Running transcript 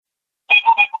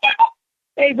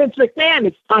Hey, Vince McMahon,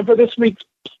 it's time for this week's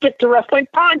Stick to Wrestling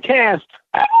podcast.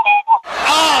 Oh,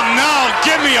 no,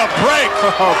 give me a break.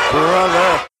 Oh,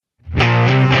 brother.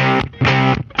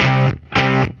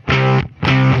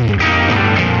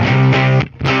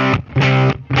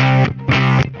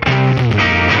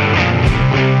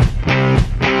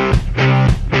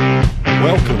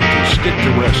 Welcome to Stick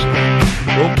to Wrestling.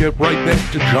 We'll get right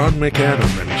back to John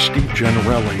McAdam and Steve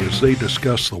Gennarelli as they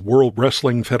discuss the World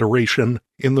Wrestling Federation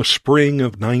in the spring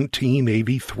of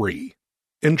 1983.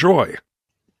 Enjoy.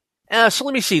 So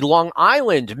let me see. Long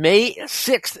Island, May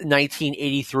 6th,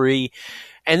 1983.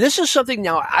 And this is something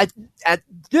now, at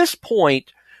this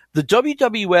point, the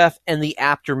WWF and the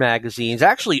Apter magazines,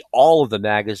 actually all of the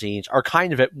magazines, are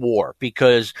kind of at war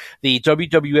because the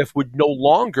WWF would no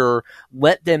longer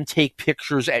let them take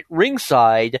pictures at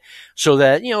ringside so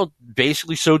that,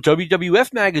 basically so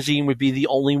WWF magazine would be the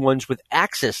only ones with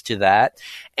access to that.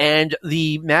 And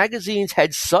the magazines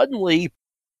had suddenly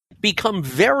become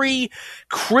very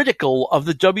critical of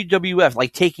the WWF,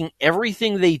 like taking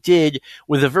everything they did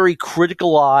with a very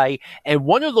critical eye. And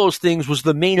one of those things was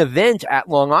the main event at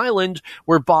Long Island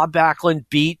where Bob Backlund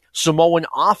beat Samoan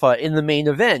Afa in the main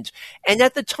event. And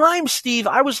at the time, Steve,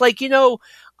 I was like,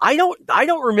 I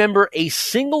don't remember a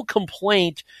single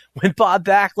complaint when Bob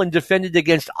Backlund defended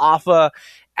against Afa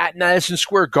at Madison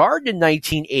Square Garden in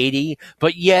 1980,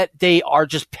 but yet they are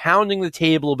just pounding the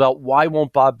table about why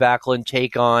won't Bob Backlund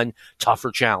take on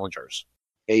tougher challengers.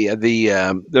 Yeah,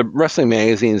 the wrestling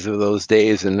magazines of those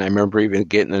days, and I remember even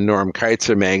getting the Norm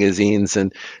Kietzer magazines,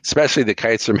 and especially the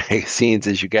Kietzer magazines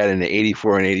as you got into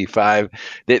 84 and 85,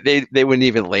 they wouldn't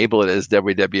even label it as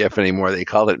WWF anymore. They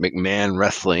called it McMahon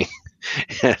Wrestling.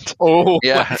 And,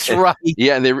 that's right.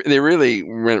 Yeah, and they really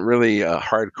went really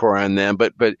hardcore on them.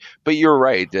 But you're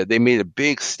right. They made a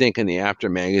big stink in the Apter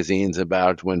magazines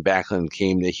about when Backlund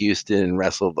came to Houston and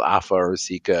wrestled Afa or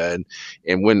Sika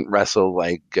and wouldn't wrestle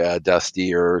like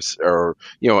Dusty or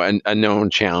a known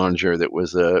challenger that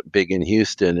was big in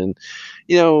Houston. And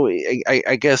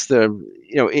I guess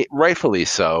rightfully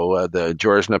so. The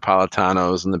George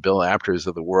Napolitanos and the Bill Apters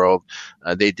of the world,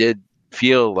 they did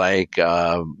feel like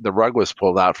the rug was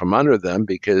pulled out from under them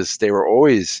because they were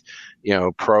always,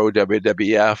 pro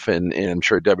WWF, and I'm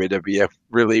sure WWF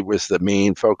really was the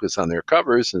main focus on their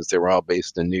covers since they were all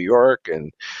based in New York,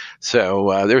 and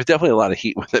so there was definitely a lot of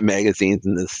heat with the magazines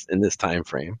in this time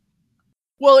frame.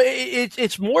 Well,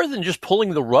 it's more than just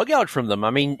pulling the rug out from them. I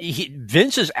mean,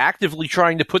 Vince is actively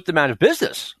trying to put them out of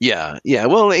business. Yeah.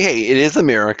 Well, hey, it is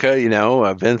America,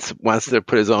 Vince wants to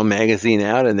put his own magazine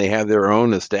out, and they have their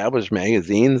own established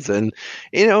magazines, and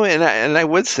and I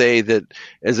would say that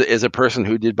as a person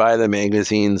who did buy the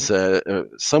magazines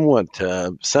somewhat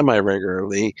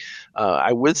semi-regularly,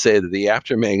 I would say that the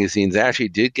Apter magazines actually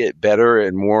did get better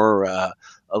and more.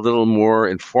 A little more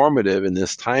informative in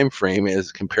this time frame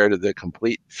as compared to the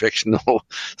complete fictional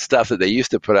stuff that they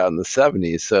used to put out in the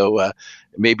 70s. So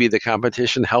maybe the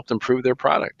competition helped improve their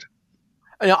product.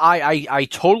 I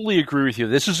totally agree with you.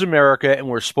 This is America, and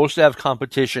we're supposed to have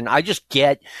competition. I just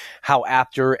get how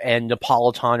Apter and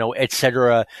Napolitano, et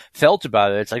cetera, felt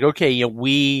about it. It's like, okay,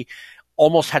 we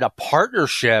almost had a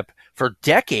partnership for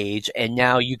decades, and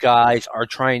now you guys are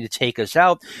trying to take us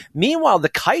out. Meanwhile, the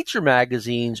Kietzer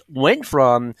magazines went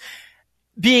from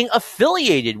being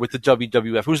affiliated with the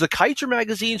WWF. It was the Kietzer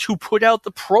magazines who put out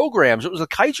the programs. It was the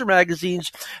Kietzer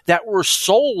magazines that were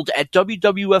sold at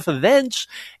WWF events,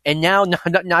 and now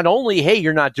not only, hey,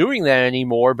 you're not doing that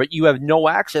anymore, but you have no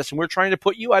access, and we're trying to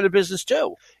put you out of business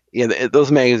too. Yeah,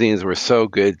 those magazines were so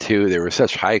good too. They were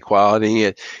such high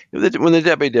quality. When the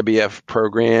WWF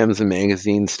programs and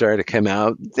magazines started to come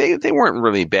out, they weren't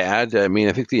really bad. I mean,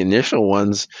 I think the initial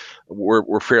ones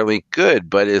were fairly good,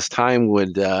 but as time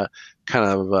would kind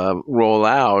of roll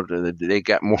out, they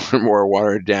got more and more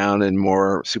watered down and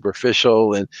more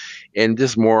superficial, and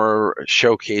just more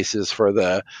showcases for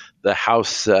the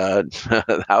house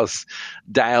house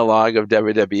dialogue of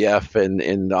WWF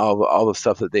and all the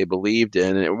stuff that they believed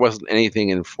in. And it wasn't anything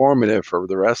informative for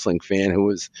the wrestling fan who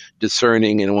was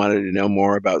discerning and wanted to know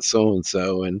more about so and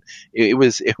so. And it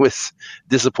was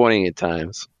disappointing at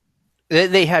times.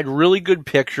 They had really good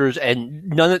pictures, and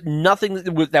nothing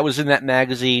that was in that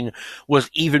magazine was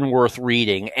even worth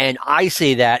reading. And I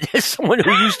say that as someone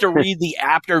who used to read the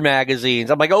Apter magazines.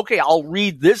 I'm like, okay, I'll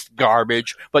read this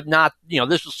garbage, but not,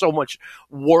 this is so much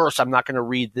worse. I'm not going to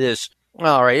read this.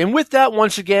 All right. And with that,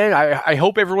 once again, I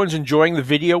hope everyone's enjoying the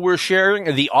video we're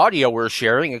sharing, the audio we're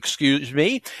sharing, excuse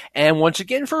me. And once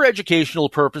again, for educational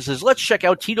purposes, let's check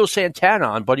out Tito Santana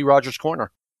on Buddy Rogers'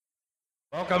 Corner.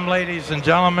 Welcome, ladies and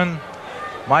gentlemen.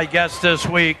 My guest this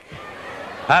week,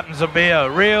 happens to be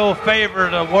a real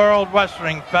favorite of World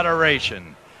Wrestling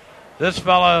Federation. This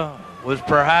fella was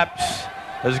perhaps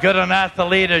as good an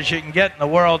athlete as you can get in the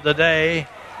world today.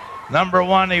 Number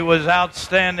one, he was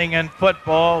outstanding in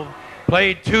football,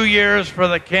 played 2 years for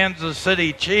the Kansas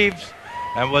City Chiefs,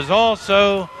 and was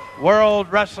also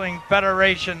World Wrestling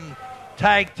Federation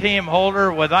tag team holder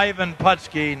with Ivan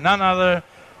Putski, none other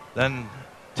than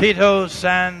Tito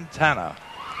Santana.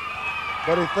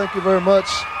 Buddy, thank you very much.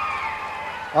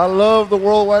 I love the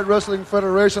Worldwide Wrestling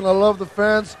Federation. I love the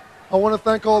fans. I want to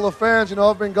thank all the fans. You know,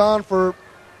 I've been gone for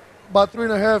about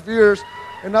 3.5 years,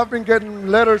 and I've been getting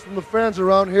letters from the fans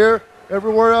around here.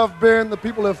 Everywhere I've been, the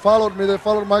people have followed me. They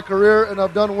followed my career, and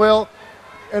I've done well.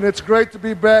 And it's great to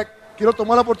be back. Quiero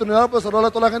tomar la oportunidad para saludar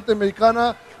a toda la gente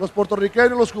mexicana, los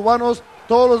puertorriqueños, los cubanos,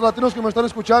 todos los latinos que me están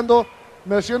escuchando.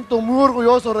 Me siento muy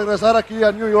orgulloso de regresar aquí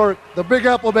a New York. The Big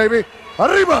Apple, baby.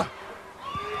 ¡Arriba!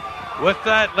 With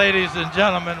that, ladies and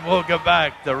gentlemen, we'll go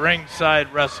back to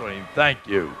Ringside Wrestling. Thank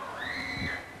you.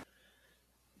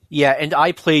 Yeah, and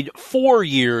I played 4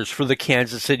 years for the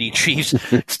Kansas City Chiefs.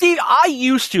 Steve, I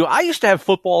used to have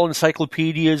football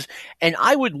encyclopedias, and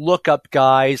I would look up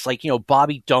guys like,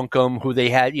 Bobby Duncombe, who they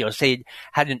had, say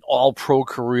had an all-pro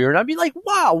career, and I'd be like,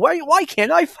 wow, why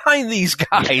can't I find these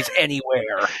guys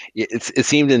anywhere? It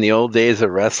seemed in the old days of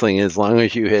wrestling, as long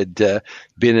as you had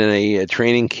been in a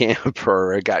training camp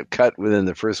or got cut within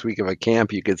the first week of a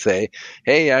camp, you could say,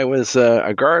 hey, I was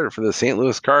a guard for the St.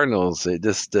 Louis Cardinals.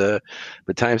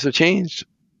 But times have changed.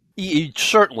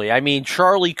 Certainly. I mean,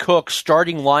 Charlie Cook,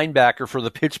 starting linebacker for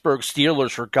the Pittsburgh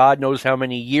Steelers for God knows how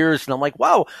many years. And I'm like,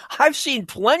 wow, I've seen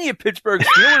plenty of Pittsburgh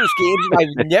Steelers games, and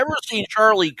I've never seen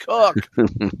Charlie Cook.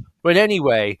 But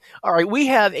anyway, all right, we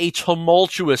have a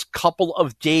tumultuous couple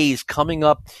of days coming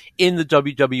up in the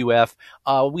WWF.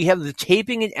 We have the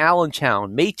taping in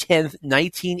Allentown, May 10th,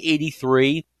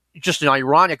 1983. Just an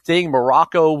ironic thing,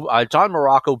 Don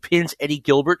Morocco pins Eddie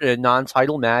Gilbert in a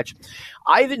non-title match.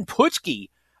 Ivan Putski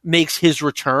makes his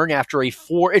return after a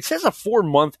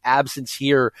 4-month absence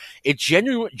here. It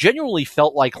genuinely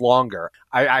felt like longer.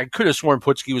 I could have sworn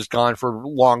Putski was gone for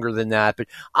longer than that, but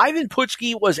Ivan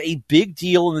Putski was a big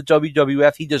deal in the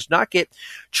WWF. He does not get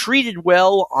treated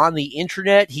well on the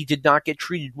internet. He did not get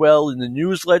treated well in the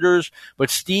newsletters, but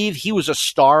Steve, he was a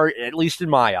star, at least in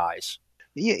my eyes.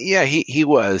 Yeah, he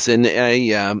was, and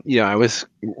I was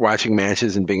watching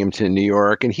matches in Binghamton, New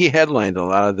York, and he headlined a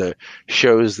lot of the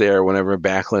shows there. Whenever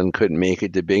Backlund couldn't make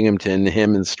it to Binghamton,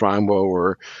 him and Strongbow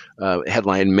were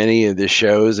headlined many of the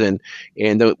shows, and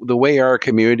the way our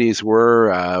communities were,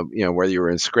 whether you were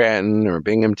in Scranton or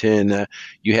Binghamton,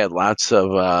 you had lots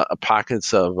of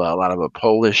pockets of a lot of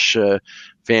Polish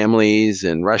families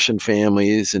and Russian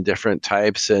families and different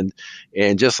types, and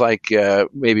just like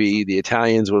maybe the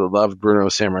Italians would have loved Bruno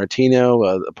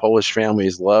Sammartino, the Polish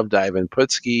families loved Ivan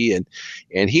Putski,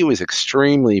 and he was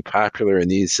extremely popular in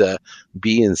these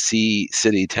B and C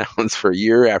city towns for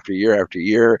year after year after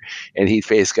year, and he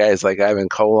faced guys like Ivan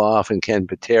Koloff and Ken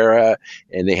Patera,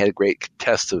 and they had great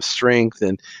tests of strength,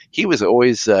 and he was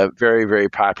always very, very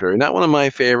popular. Not one of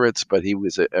my favorites, but he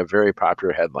was a very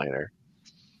popular headliner.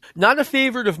 Not a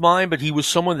favorite of mine, but he was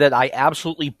someone that I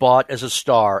absolutely bought as a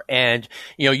star. And,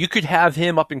 you could have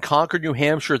him up in Concord, New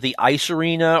Hampshire at the Ice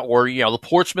Arena or, the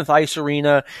Portsmouth Ice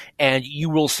Arena, and you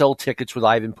will sell tickets with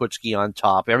Ivan Putski on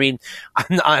top. I mean,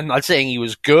 I'm not saying he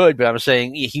was good, but I'm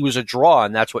saying he was a draw,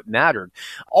 and that's what mattered.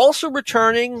 Also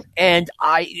returning, and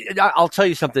I'll tell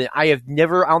you something, I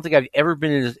don't think I've ever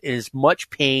been in as much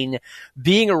pain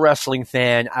being a wrestling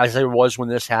fan as I was when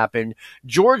this happened.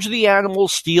 George the Animal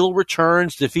Steele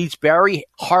returns, defeats Barry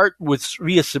Hart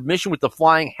via submission with the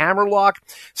flying hammerlock.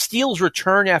 Steele's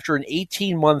return after an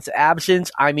 18-month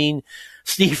absence. I mean,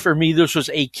 Steve, for me, this was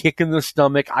a kick in the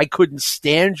stomach. I couldn't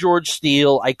stand George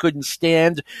Steele. I couldn't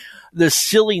stand the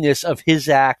silliness of his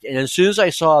act. And as soon as I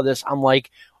saw this, I'm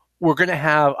like, we're going to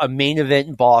have a main event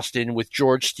in Boston with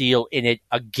George Steele in it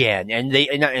again. And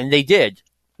they did.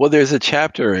 Well, there's a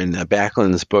chapter in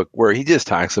Backlund's book where he just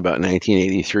talks about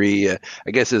 1983. I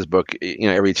guess his book,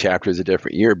 every chapter is a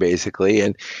different year, basically.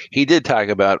 And he did talk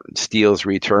about Steele's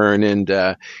return,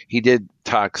 and he did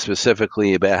talk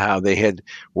specifically about how they had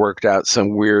worked out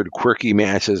some weird, quirky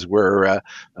matches where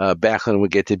Backlund would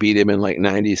get to beat him in like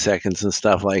 90 seconds and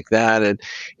stuff like that.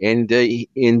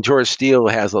 And George Steele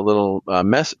has a little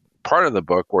part of the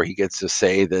book where he gets to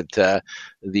say that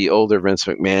the older Vince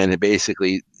McMahon had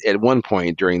basically at one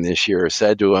point during this year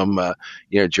said to him,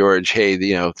 George,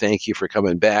 hey, thank you for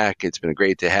coming back. It's been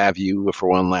great to have you for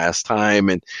one last time,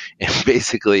 and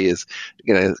basically is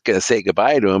going to say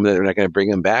goodbye to him. That they're not going to bring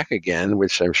him back again,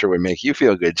 which I'm sure would make you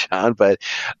feel good, John. But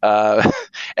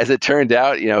as it turned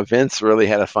out, Vince really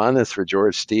had a fondness for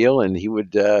George Steele, and he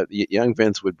would, young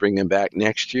Vince would bring him back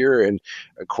next year. And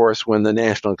of course, when the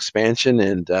national expansion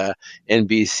and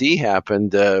NBC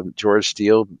happened, George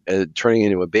Steele turning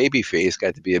into a babyface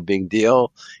got to be a big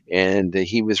deal, and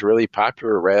he was really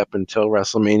popular right up until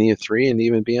WrestleMania 3 and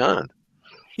even beyond.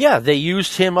 Yeah, they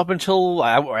used him up until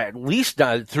at least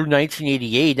through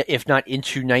 1988, if not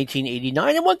into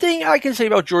 1989. And one thing I can say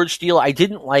about George Steele, I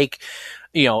didn't like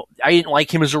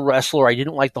him as a wrestler. I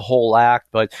didn't like the whole act,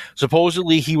 but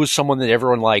supposedly he was someone that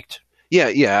everyone liked.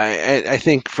 Yeah. I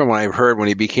think from what I've heard, when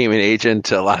he became an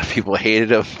agent, a lot of people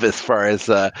hated him. As far as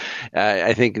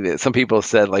I think that some people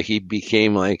said like he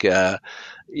became like the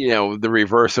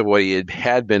reverse of what he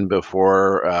had been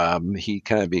before. He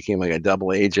kind of became like a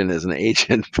double agent as an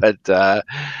agent, but that's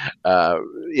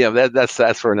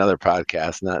for another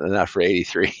podcast, not for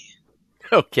 83.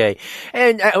 Okay.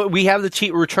 And we have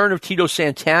the return of Tito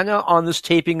Santana on this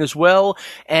taping as well.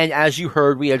 And as you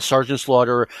heard, we had Sergeant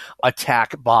Slaughter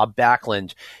attack Bob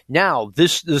Backlund. Now, the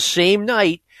same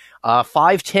night,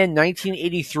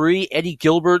 5/10/1983, Eddie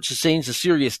Gilbert sustains a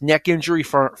serious neck injury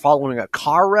following a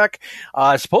car wreck.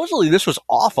 Supposedly this was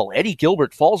awful. Eddie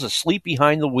Gilbert falls asleep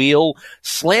behind the wheel,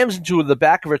 slams into the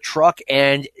back of a truck,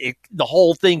 and the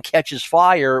whole thing catches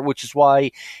fire, which is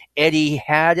why Eddie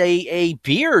had a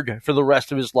beard for the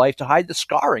rest of his life to hide the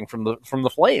scarring from the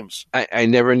flames. I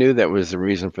never knew that was the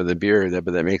reason for the beard,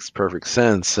 but that makes perfect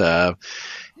sense.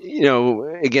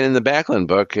 Again, in the Backlund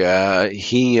book,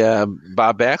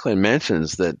 Bob Backlund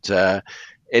mentions that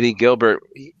Eddie Gilbert,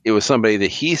 it was somebody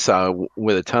that he saw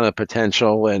with a ton of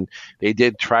potential, and they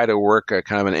did try to work a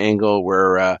kind of an angle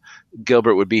where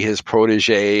Gilbert would be his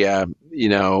protege, that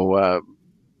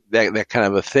kind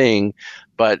of a thing.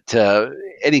 But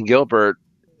Eddie Gilbert,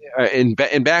 in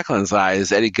Backlund's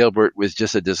eyes, Eddie Gilbert was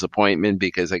just a disappointment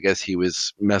because I guess he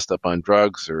was messed up on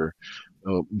drugs or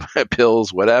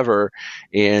pills, whatever,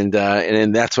 and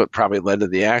that's what probably led to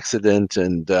the accident.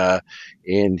 And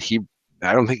he,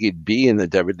 I don't think he'd be in the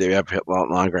WWF a lot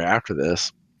longer after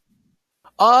this.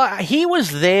 He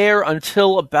was there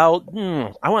until about,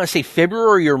 I want to say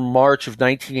February or March of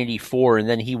 1984, and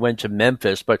then he went to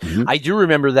Memphis. But I do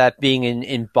remember that being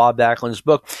in Bob Backlund's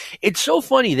book. It's so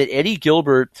funny that Eddie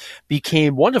Gilbert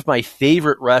became one of my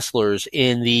favorite wrestlers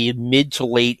in the mid to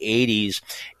late 80s.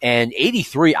 And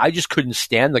 83, I just couldn't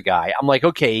stand the guy. I'm like,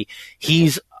 okay,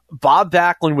 he's Bob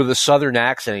Backlund with a Southern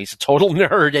accent. He's a total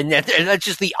nerd, and that's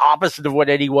just the opposite of what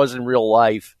Eddie was in real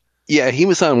life. Yeah, he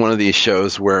was on one of these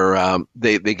shows where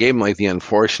they gave him like the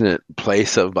unfortunate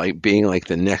place of like being like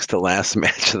the next to last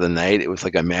match of the night. It was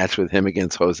like a match with him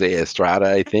against Jose Estrada,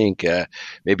 I think,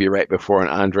 maybe right before an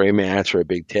Andre match or a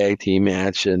big tag team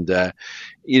match. And the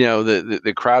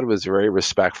crowd was very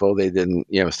respectful. They didn't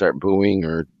start booing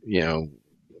or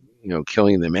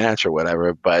killing the match or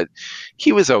whatever, but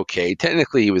he was okay.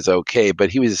 Technically he was okay, but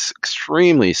he was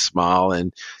extremely small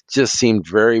and just seemed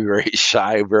very, very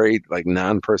shy, very like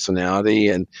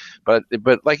non-personality. But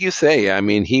like you say, I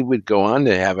mean, he would go on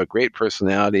to have a great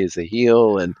personality as a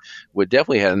heel and would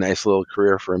definitely had a nice little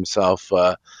career for himself.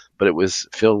 But it was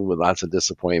filled with lots of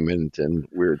disappointment and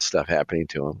weird stuff happening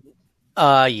to him.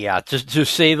 Yeah, to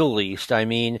say the least. I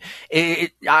mean,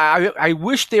 I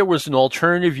wish there was an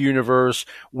alternative universe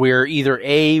where either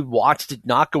A, Watts did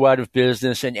not go out of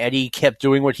business and Eddie kept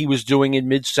doing what he was doing in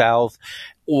Mid-South,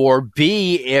 or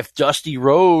B, if Dusty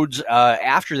Rhodes,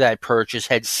 after that purchase,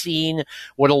 had seen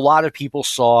what a lot of people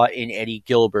saw in Eddie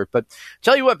Gilbert. But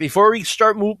tell you what, before we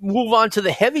start move on to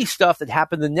the heavy stuff that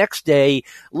happened the next day,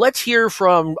 let's hear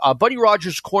from Buddy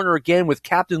Rogers' Corner again with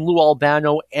Captain Lou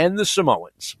Albano and the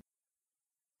Samoans.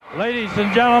 Ladies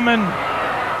and gentlemen,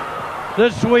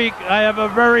 this week I have a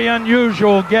very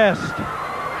unusual guest.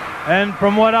 And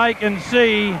from what I can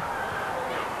see,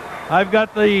 I've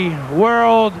got the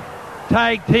World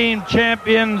Tag Team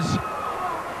Champions,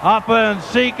 Appa and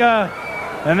Sika,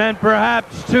 and then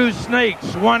perhaps two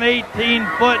snakes, one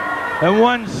 18-foot and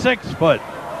one 6-foot.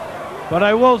 But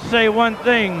I will say one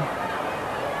thing.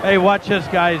 Hey, watch this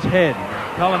guy's head.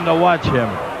 Tell him to watch him.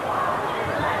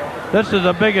 This is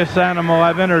the biggest animal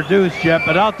I've introduced yet,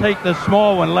 but I'll take the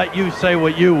small one and let you say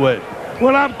what you would.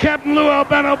 Well, I'm Captain Lou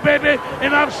Albano, baby,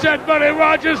 and I've said, Buddy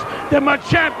Rogers, that my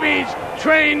champions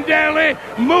train daily,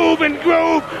 move and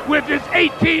groove with this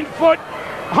 18-foot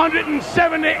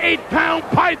 178-pound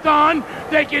python.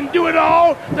 They can do it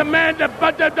all. The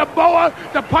boa,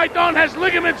 the python has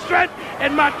ligament strength,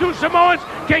 and my two Samoans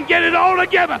can get it all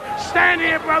together. Stand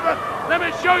here, brother. Let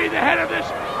me show you the head of this.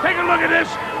 Take a look at this.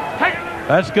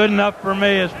 That's good enough for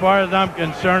me as far as I'm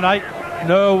concerned.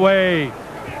 No way.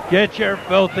 Get your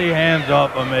filthy hands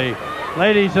off of me.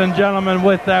 Ladies and gentlemen,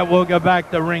 with that, we'll go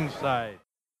back to ringside.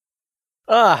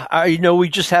 We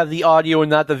just have the audio and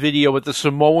not the video, but the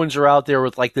Samoans are out there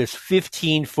with like this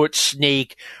 15-foot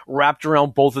snake wrapped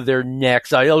around both of their necks.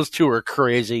 Those two are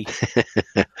crazy.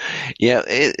 Yeah,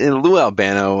 Lou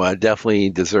Albano definitely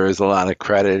deserves a lot of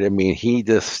credit. I mean, he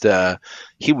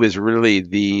was really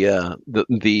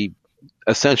the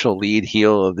essential lead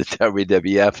heel of the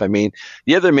WWF. I mean,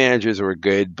 the other managers were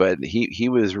good, but he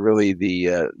was really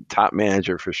the top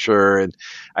manager for sure. And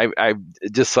I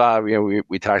just saw,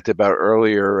 we talked about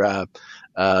earlier,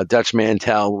 Dutch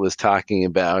Mantel was talking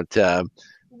about,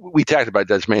 we talked about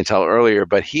Dutch Mantel earlier,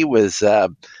 but he was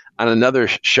on another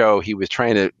show, he was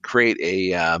trying to create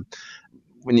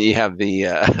when you have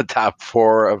the top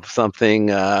four of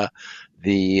something,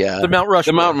 the Mount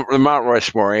Rushmore. The Mount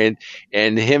Rushmore, and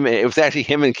him. It was actually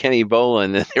him and Kenny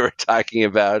Bolin, and they were talking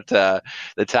about the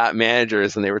top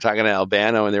managers, and they were talking to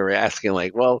Albano, and they were asking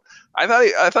like, "Well, I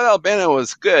thought Albano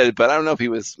was good, but I don't know if he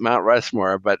was Mount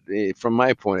Rushmore." But from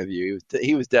my point of view,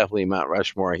 he was definitely Mount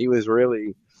Rushmore. He was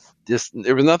really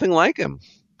there was nothing like him.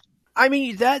 I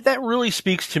mean, that really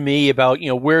speaks to me about,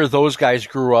 where those guys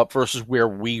grew up versus where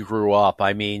we grew up.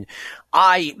 I mean,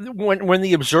 when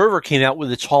the Observer came out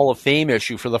with its Hall of Fame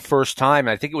issue for the first time,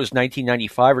 I think it was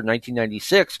 1995 or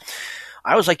 1996,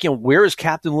 I was like, where is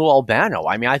Captain Lou Albano?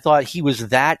 I mean, I thought he was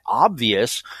that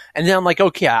obvious. And then I'm like,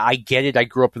 okay, I get it. I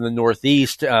grew up in the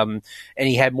Northeast, and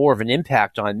he had more of an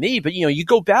impact on me. But, you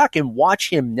go back and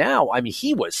watch him now. I mean,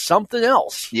 he was something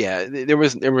else. Yeah, there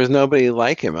was nobody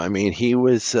like him. I mean, he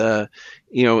was,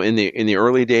 in the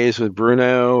early days with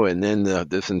Bruno, and then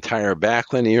this entire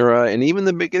Backlund era, and even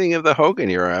the beginning of the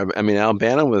Hogan era. I mean,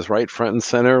 Albano was right front and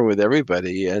center with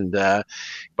everybody. And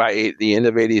by the end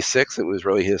of '86, it was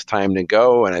really his time to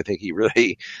go. And I think he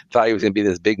really thought he was going to be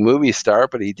this big movie star,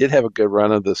 but he did have a good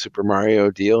run of the Super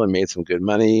Mario deal and made some good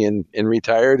money and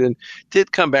retired, and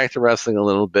did come back to wrestling a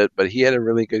little bit, but he had a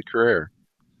really good career.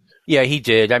 Yeah, he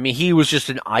did. I mean, he was just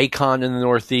an icon in the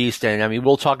Northeast, and I mean,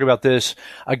 we'll talk about this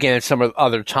again at some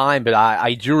other time, but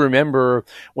I do remember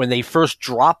when they first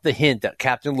dropped the hint that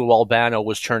Captain Lou Albano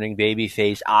was turning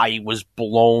babyface, I was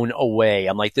blown away.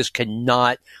 I'm like, this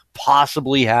cannot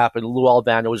possibly happen. Lou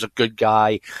Albano was a good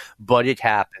guy, but it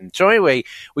happened. So anyway,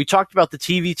 we talked about the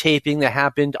TV taping that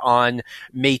happened on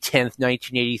May 10th,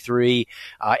 1983.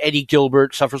 Eddie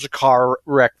Gilbert suffers a car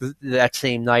wreck that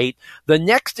same night. The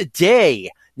next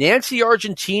day, Nancy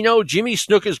Argentino, Jimmy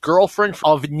Snuka's girlfriend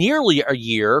of nearly a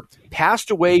year,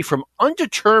 passed away from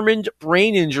undetermined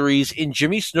brain injuries in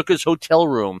Jimmy Snuka's hotel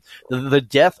room. The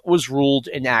death was ruled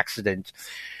an accident.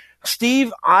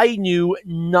 Steve, I knew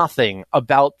nothing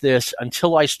about this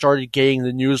until I started getting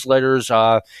the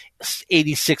newsletters,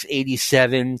 86,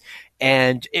 87,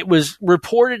 and it was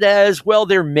reported as, well,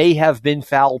 there may have been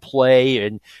foul play,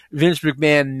 and Vince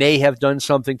McMahon may have done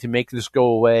something to make this go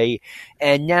away.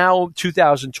 And now,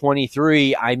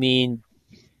 2023, I mean,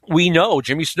 we know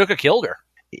Jimmy Snuka killed her.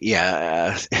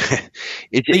 Yeah.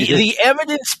 The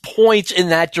evidence points in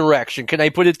that direction. Can I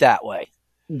put it that way?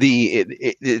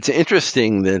 It's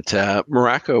interesting that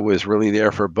Morocco was really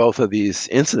there for both of these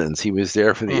incidents. He was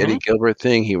there for the Eddie Gilbert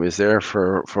thing. He was there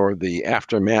for the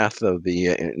aftermath of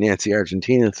the Nancy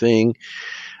Argentina thing.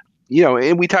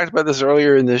 And we talked about this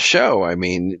earlier in this show. I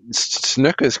mean,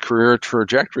 Snuka's career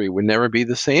trajectory would never be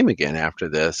the same again after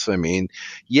this. I mean,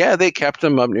 yeah, they kept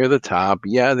him up near the top.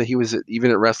 Yeah, that he was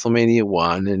even at WrestleMania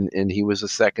 1, and he was a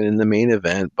second in the main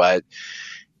event, but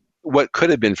what could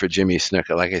have been for Jimmy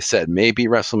Snuka, like I said, maybe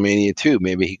WrestleMania 2,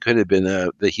 maybe he could have been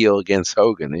the heel against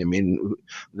Hogan. I mean,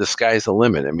 the sky's the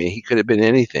limit. I mean, he could have been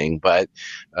anything. But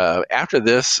after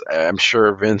this, I'm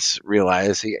sure Vince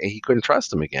realized he couldn't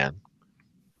trust him again.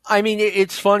 I mean,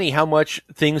 it's funny how much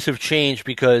things have changed,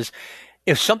 because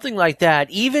if something like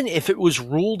that, even if it was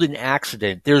ruled an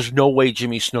accident, there's no way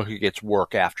Jimmy Snuka gets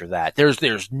work after that.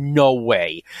 There's no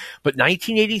way. But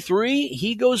 1983,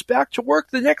 he goes back to work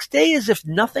the next day as if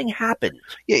nothing happened.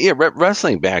 Yeah.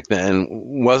 Wrestling back then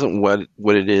wasn't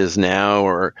what it is now,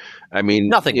 or I mean,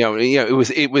 nothing.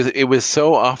 It was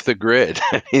so off the grid.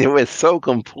 I mean, it was so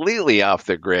completely off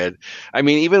the grid. I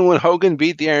mean, even when Hogan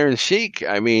beat the Iron Sheik,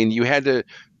 I mean, you had to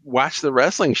watch the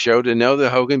wrestling show to know that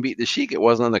Hogan beat the Sheik. It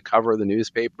wasn't on the cover of the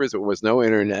newspapers. There was no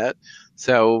internet.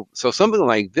 So something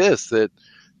like this that,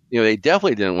 they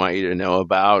definitely didn't want you to know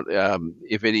about.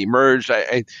 If it emerged,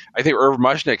 I think Irv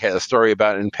Mushnick had a story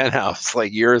about it in Penthouse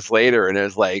like years later, and it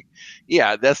was like,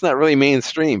 yeah, that's not really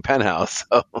mainstream Penthouse.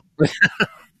 So.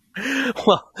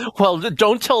 Well,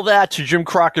 don't tell that to Jim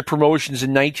Crockett Promotions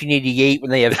in 1988 when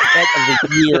they have Pet of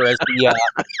the Year as the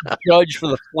judge for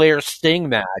the Flair Sting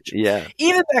match. Yeah.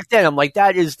 Even back then, I'm like,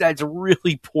 that's a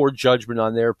really poor judgment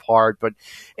on their part. But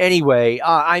anyway,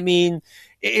 I mean,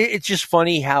 it's just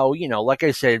funny how, like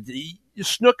I said,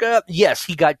 Snuka, yes,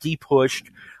 he got depushed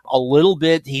a little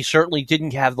bit. He certainly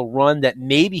didn't have the run that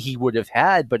maybe he would have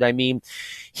had, but I mean,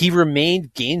 he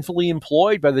remained gainfully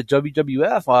employed by the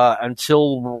WWF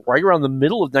until right around the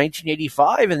middle of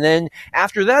 1985, and then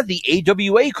after that, the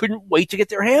AWA couldn't wait to get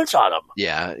their hands on him.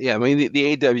 Yeah. I mean,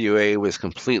 the AWA was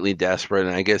completely desperate,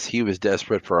 and I guess he was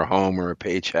desperate for a home or a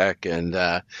paycheck, and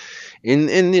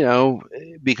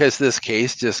because this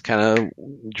case just kind of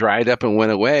dried up and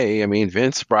went away. I mean,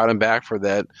 Vince brought him back for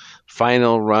that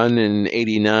final run in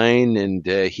 '89, and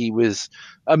he was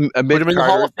a mid-Carter,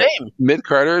 Hall of Fame.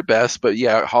 Mid-Carter at best, but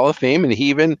yeah, Hall of Fame. And he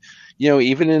even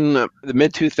in the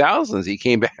mid-2000s, he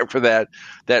came back for that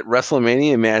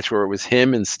WrestleMania match where it was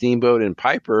him and Steamboat and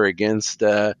Piper against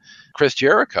Chris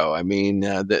Jericho. I mean,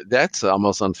 that's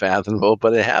almost unfathomable,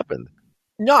 but it happened.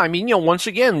 No, I mean, once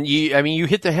again, you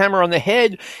hit the hammer on the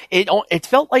head. It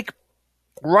felt like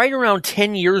right around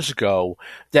 10 years ago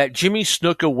that Jimmy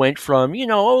Snuka went from,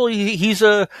 he's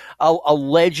a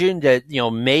legend that,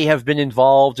 may have been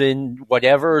involved in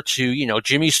whatever to,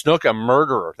 Jimmy Snuka,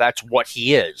 murderer. That's what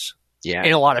he is. Yeah.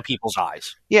 In a lot of people's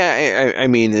eyes. Yeah. I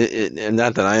mean,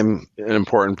 not that I'm an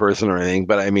important person or anything,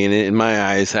 but I mean, in my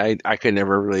eyes, I could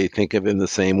never really think of him the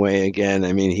same way again.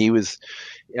 I mean, he was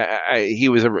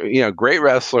a great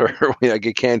wrestler. I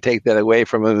can't take that away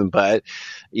from him. But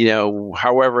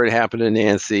however it happened to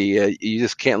Nancy, you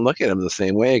just can't look at him the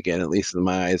same way again. At least in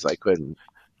my eyes, I couldn't.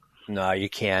 No, you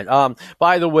can't.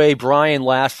 By the way, Brian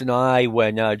Last and I,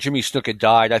 when Jimmy Snuka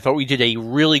died, I thought we did a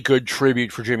really good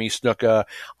tribute for Jimmy Snuka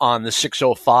on the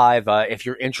 605. If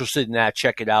you're interested in that,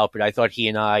 check it out. But I thought he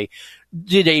and I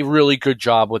did a really good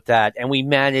job with that, and we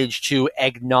managed to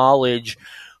acknowledge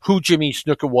who Jimmy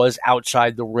Snuka was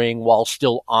outside the ring while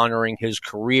still honoring his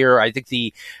career. I think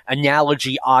the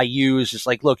analogy I use is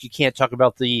like, look, you can't talk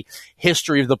about the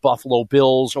history of the Buffalo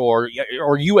Bills or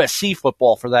USC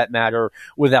football for that matter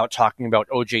without talking about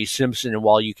O.J. Simpson. And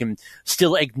while you can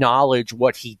still acknowledge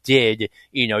what he did,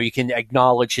 you can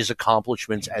acknowledge his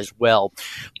accomplishments as well.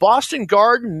 Boston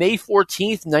Garden, May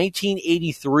 14th,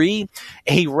 1983,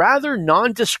 a rather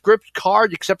nondescript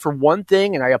card except for one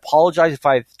thing, and I apologize if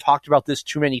I've talked about this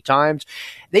too many times.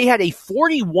 They had a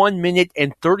 41-minute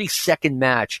and 30-second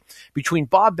match between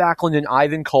Bob Backlund and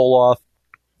Ivan Koloff.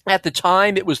 At the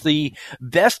time, it was the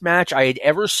best match I had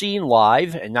ever seen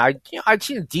live, and I'd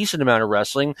seen a decent amount of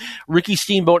wrestling. Ricky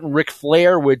Steamboat and Ric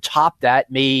Flair would top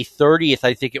that May 30th,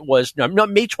 I think it was. No,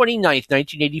 May 29th,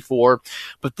 1984.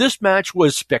 But this match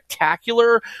was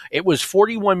spectacular. It was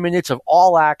 41 minutes of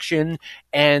all action,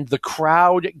 and the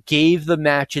crowd gave the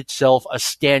match itself a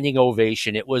standing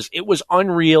ovation. It was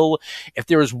unreal. If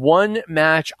there was one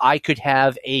match I could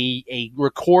have a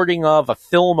recording of, a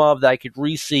film of that I could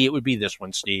re-see, it would be this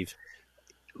one, Steve.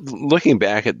 Looking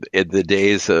back at the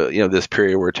days, this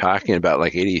period we're talking about,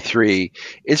 like 83,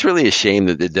 it's really a shame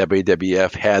that the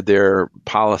WWF had their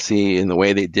policy and the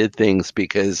way they did things,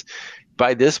 because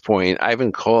by this point,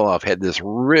 Ivan Koloff had this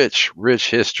rich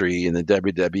history in the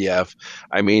WWF.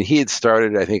 I mean, he had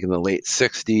started, I think, in the late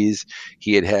 60s.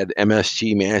 He had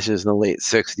MSG matches in the late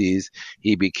 60s.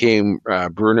 He became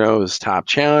Bruno's top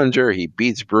challenger. He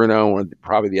beats Bruno,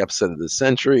 probably the upset of the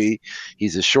century.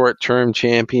 He's a short-term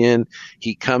champion.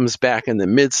 He comes back in the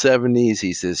mid-70s.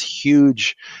 He's this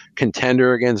huge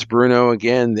contender against Bruno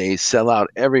again. They sell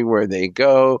out everywhere they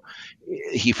go.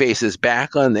 He faces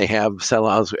Backlund. They have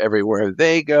sellouts everywhere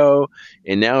they go.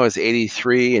 And now it's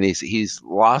 83, and he's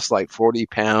lost like 40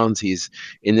 pounds. He's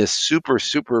in this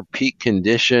super peak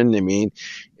condition. I mean,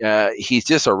 he's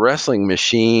just a wrestling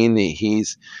machine.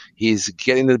 He's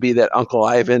getting to be that Uncle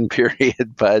Ivan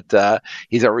period, but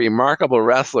he's a remarkable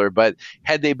wrestler. But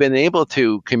had they been able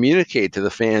to communicate to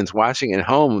the fans watching at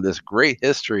home this great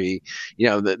history,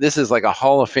 this is like a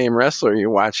Hall of Fame wrestler you're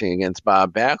watching against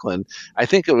Bob Backlund, I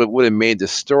think it would have made the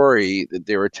story that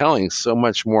they were telling so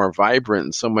much more vibrant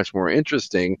and so much more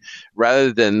interesting,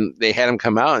 rather than they had him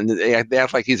come out and they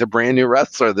act like he's a brand new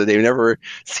wrestler that they've never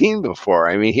seen before.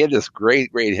 I mean, he had this great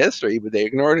history, but they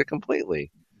ignored it completely.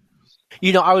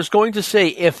 I was going to say,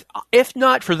 if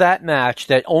not for that match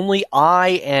that only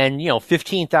I and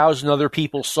 15,000 other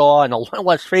people saw, and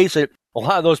let's face it, a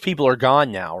lot of those people are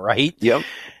gone now, right? Yep.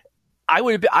 I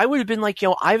would have been like,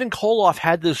 Ivan Koloff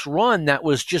had this run that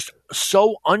was just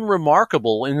so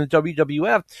unremarkable in the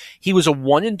WWF. He was a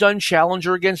one and done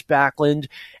challenger against Backlund.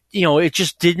 It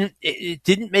just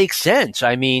didn't make sense.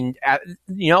 I mean,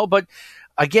 but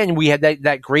again, we had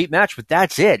that great match, but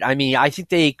that's it. I mean, I think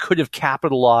they could have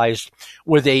capitalized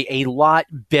with a lot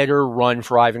better run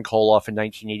for Ivan Koloff in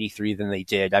 1983 than they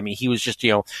did. I mean, he was just,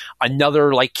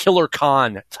 another like Killer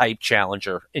Khan type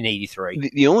challenger in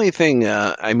 83. The only thing,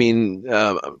 if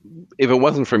it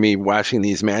wasn't for me watching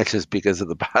these matches because of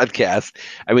the podcast,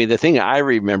 I mean, the thing I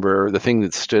remember, the thing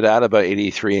that stood out about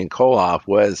 83 and Koloff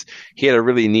was he had a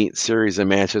really neat series of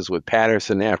matches with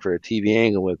Patterson after a TV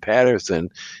angle with Patterson.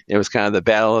 It was kind of the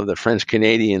battle of the French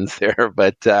Canadians there,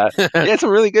 but they had some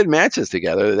really good matches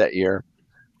together that year.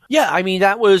 Yeah, I mean,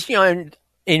 that was,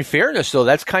 in fairness, though,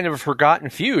 that's kind of a forgotten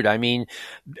feud. I mean,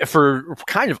 for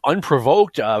kind of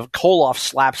unprovoked, Koloff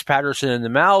slaps Patterson in the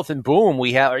mouth, and boom,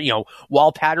 we have,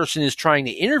 while Patterson is trying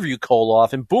to interview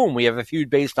Koloff, and boom, we have a feud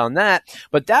based on that.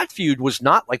 But that feud was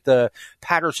not like the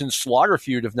Patterson-Slaughter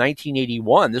feud of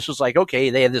 1981. This was like,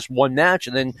 okay, they had this one match,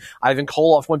 and then Ivan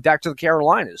Koloff went back to the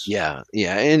Carolinas. Yeah,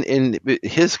 and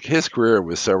his career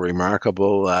was so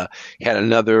remarkable. He had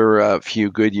another few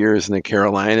good years in the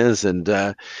Carolinas,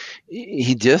 and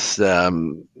he just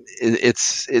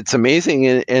it's amazing,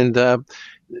 and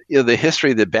the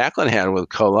history that Backlund had with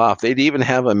Koloff. They'd even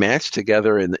have a match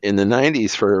together in the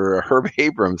 90s for Herb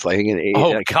Abrams, like in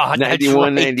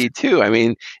 91, 92. I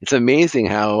mean, it's amazing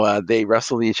how they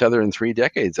wrestled each other in 3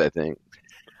 decades, I think.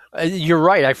 You're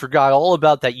right. I forgot all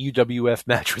about that UWF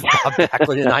match with Bob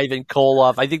Backlund and Ivan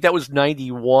Koloff. I think that was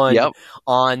 91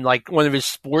 on like one of his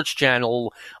sports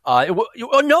channel.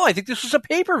 No, I think this was a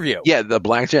pay-per-view. Yeah, the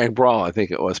Blackjack Brawl. I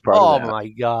think it was part of that. Oh my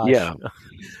gosh. Yeah.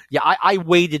 Yeah, I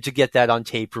waited to get that on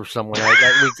tape for someone.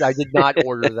 I did not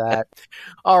order that.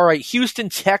 All right, Houston,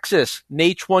 Texas,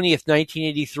 May 20th,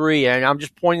 1983. And I'm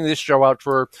just pointing this show out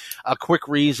for a quick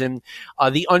reason.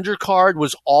 The undercard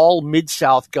was all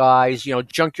Mid-South guys,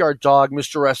 Junkyard Dog,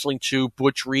 Mr. Wrestling 2,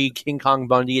 Butch Reed, King Kong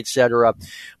Bundy, etc.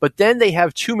 But then they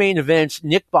have 2 main events.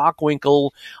 Nick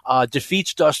Bockwinkel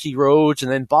defeats Dusty Rhodes,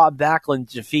 and then Bob Backlund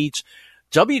defeats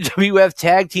WWF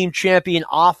Tag Team Champion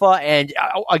Alpha, and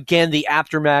again, the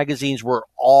After magazines were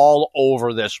all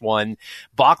over this one.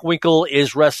 Bockwinkel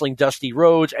is wrestling Dusty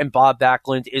Rhodes, and Bob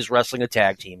Backlund is wrestling a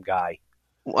tag team guy.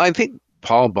 Well, I think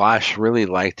Paul Bosch really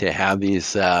liked to have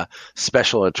these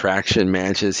special attraction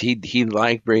matches. He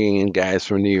liked bringing in guys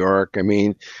from New York. I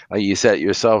mean, like you said it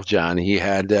yourself, John, he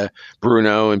had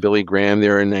Bruno and Billy Graham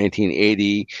there in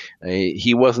 1980.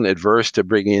 He wasn't adverse to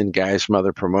bringing in guys from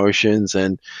other promotions,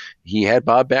 and he had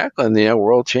Bob Backlund,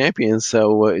 world champion.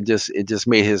 So it just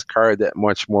made his card that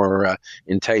much more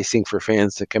enticing for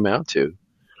fans to come out to.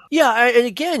 Yeah, and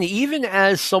again, even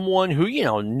as someone who,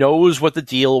 knows what the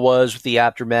deal was with the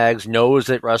After Mags, knows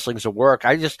that wrestling's a work,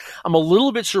 I'm a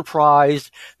little bit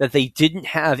surprised that they didn't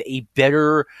have a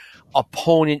better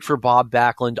opponent for Bob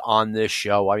Backlund on this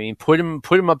show. I mean, put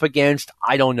him up against,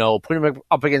 I don't know, put him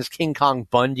up against King Kong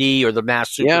Bundy or the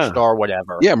Masked Superstar,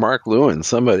 whatever. Yeah, Mark Lewin,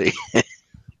 somebody.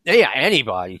 Yeah,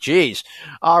 anybody. Jeez.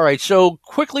 All right. So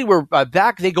quickly, we're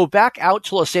back. They go back out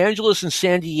to Los Angeles and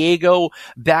San Diego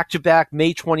back to back,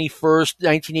 May 21st,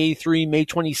 1983, May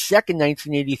 22nd,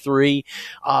 1983.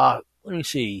 Let me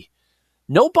see.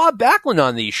 No Bob Backlund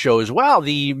on these shows. Wow,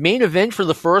 the main event for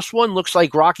the first one looks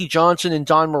like Rocky Johnson and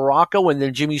Don Morocco, and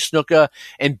then Jimmy Snuka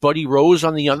and Buddy Rose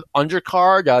on the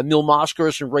undercard, Mil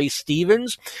Mascaras and Ray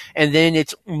Stevens. And then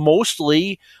it's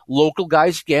mostly local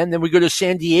guys again. Then we go to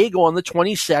San Diego on the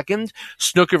 22nd.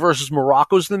 Snuka versus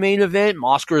Morocco's the main event.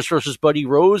 Mascaras versus Buddy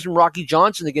Rose, and Rocky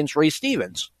Johnson against Ray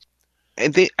Stevens. I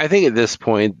think at this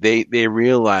point they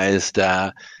realized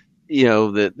the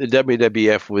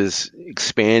WWF was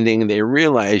expanding. They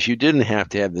realized you didn't have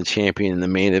to have the champion in the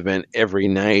main event every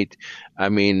night. I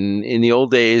mean, in the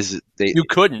old days, you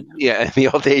couldn't. Yeah, in the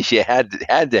old days, you had to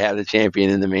have the champion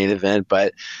in the main event.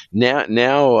 But now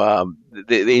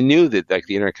they knew that, like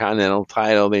the Intercontinental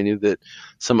title, they knew that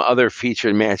some other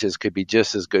featured matches could be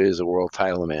just as good as a world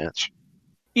title match.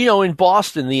 In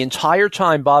Boston, the entire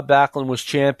time Bob Backlund was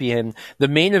champion, the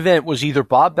main event was either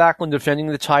Bob Backlund defending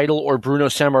the title or Bruno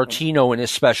Sammartino in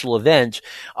his special event.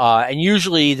 And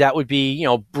usually that would be,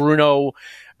 Bruno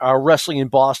wrestling in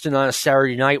Boston on a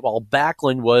Saturday night while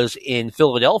Backlund was in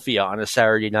Philadelphia on a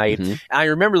Saturday night. Mm-hmm. And I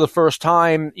remember the first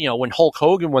time, when Hulk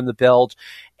Hogan won the belt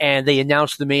and they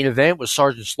announced the main event was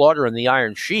Sergeant Slaughter and the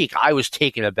Iron Sheik, I was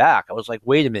taken aback. I was like,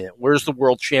 wait a minute, where's the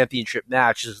World Championship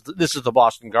match? This is the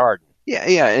Boston Garden.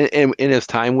 Yeah, and as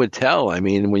time would tell, I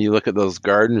mean, when you look at those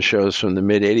garden shows from the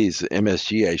mid '80s,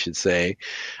 MSG, I should say,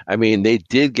 I mean, they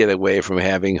did get away from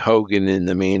having Hogan in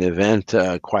the main event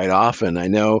quite often. I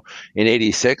know in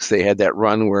 '86 they had that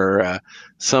run where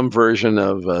some version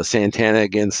of Santana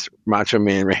against Macho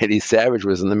Man Randy Savage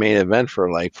was in the main event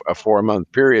for like a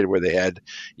 4-month period where they had,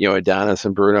 Adonis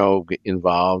and Bruno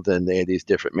involved, and they had these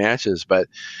different matches. But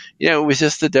it was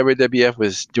just the WWF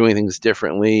was doing things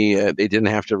differently. They didn't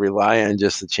have to rely on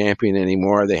just the champion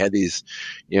anymore. They had these,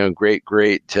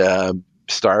 great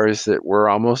stars that were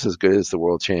almost as good as the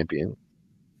world champion.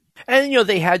 And,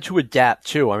 they had to adapt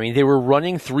too. I mean, they were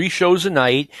running 3 shows a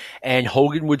night, and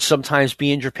Hogan would sometimes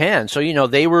be in Japan. So,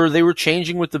 they were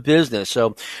changing with the business. So,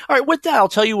 all right, with that, I'll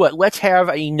tell you what, let's have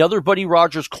another Buddy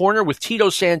Rogers Corner with Tito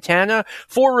Santana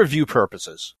for review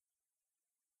purposes.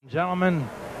 Gentlemen,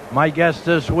 my guest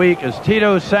this week is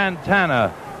Tito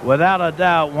Santana, without a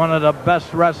doubt one of the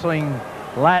best wrestling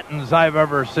Latins I've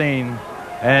ever seen.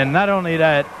 And not only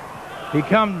that, he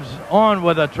comes on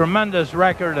with a tremendous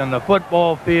record in the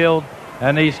football field,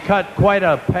 and he's cut quite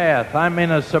a path. I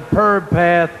mean, a superb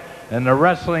path in the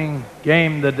wrestling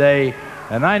game today.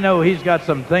 And I know he's got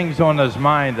some things on his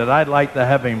mind that I'd like to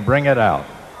have him bring it out.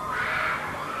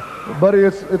 Buddy,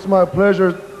 it's my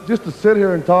pleasure just to sit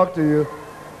here and talk to you.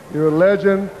 You're a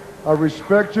legend. I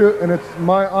respect you, and it's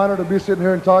my honor to be sitting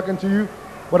here and talking to you.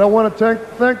 But I want to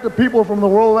thank the people from the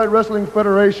Worldwide Wrestling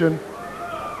Federation.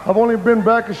 I've only been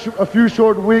back a few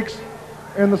short weeks,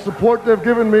 and the support they've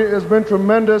given me has been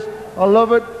tremendous. I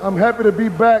love it. I'm happy to be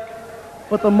back.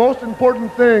 But the most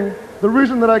important thing, the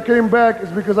reason that I came back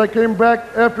is because I came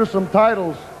back after some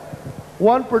titles.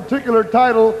 One particular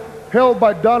title held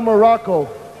by Don Morocco,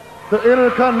 the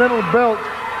Intercontinental Belt.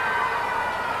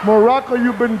 Morocco,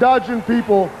 you've been dodging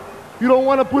people. You don't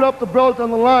want to put up the belt on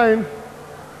the line,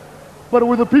 but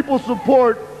with the people's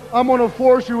support, I'm going to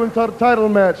force you into a title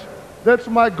match. That's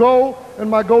my goal, and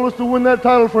my goal is to win that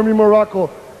title for me, Morocco.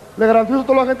 Le garantizo a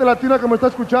toda la gente latina que me está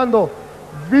escuchando,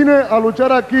 vine a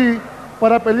luchar aquí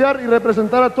para pelear y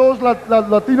representar a todos los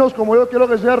latinos como yo quiero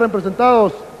que sean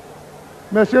representados.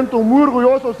 Me siento muy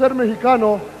orgulloso de ser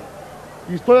mexicano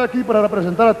y estoy aquí para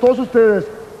representar a todos ustedes.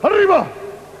 ¡Arriba!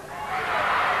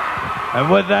 And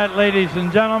with that, ladies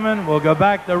and gentlemen, we'll go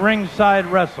back to ringside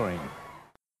wrestling.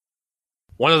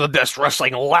 One of the best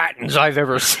wrestling Latins I've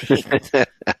ever seen.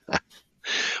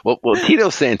 Well, Tito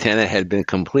Santana had been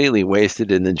completely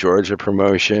wasted in the Georgia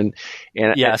promotion,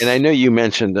 and yes. And I know you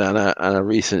mentioned on a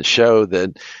recent show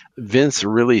that Vince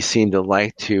really seemed to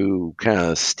like to kind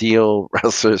of steal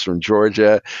wrestlers from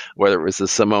Georgia, whether it was the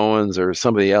Samoans or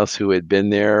somebody else who had been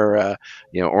there,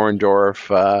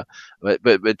 Orndorff.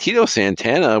 But Tito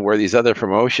Santana, where these other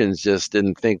promotions just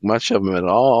didn't think much of him at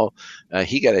all,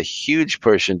 he got a huge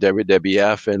push in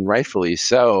WWF, and rightfully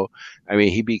so. I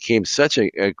mean, he became such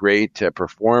a great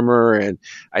performer, and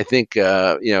I think,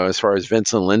 as far as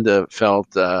Vince and Linda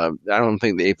felt, I don't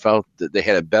think they felt that they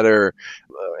had a better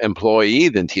employee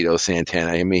than Tito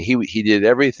Santana. I mean, he did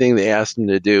everything they asked him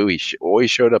to do. He always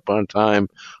showed up on time,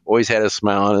 always had a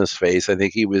smile on his face. I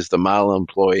think he was the model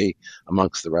employee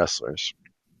amongst the wrestlers.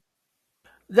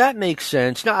 That makes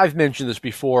sense. Now, I've mentioned this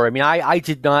before. I mean, I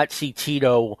did not see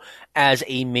Tito as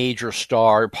a major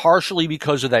star, partially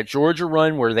because of that Georgia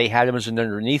run where they had him as an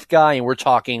underneath guy, and we're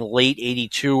talking late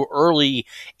 82, early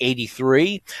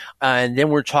 83. And then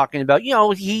we're talking about,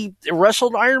 he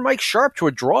wrestled Iron Mike Sharp to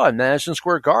a draw in Madison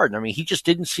Square Garden. I mean, he just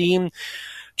didn't seem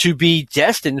to be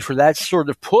destined for that sort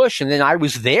of push. And then I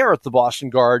was there at the Boston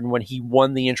Garden when he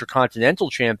won the Intercontinental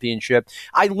Championship.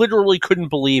 I literally couldn't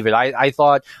believe it. I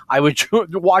thought I would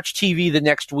watch TV the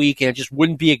next week and it just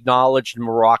wouldn't be acknowledged, and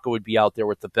Morocco would be out there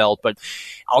with the belt. But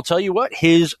I'll tell you what,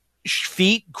 his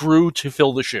feet grew to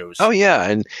fill the shoes. Oh, yeah.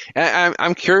 And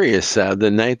I'm curious,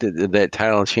 the night that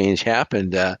title change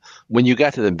happened, when you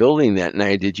got to the building that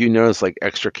night, did you notice like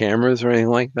extra cameras or anything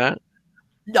like that?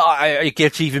 No, it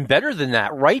gets even better than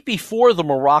that. Right before the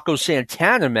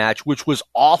Morocco-Santana match, which was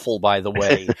awful, by the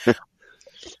way,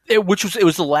 it was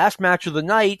the last match of the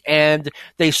night, and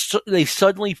they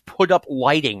suddenly put up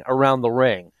lighting around the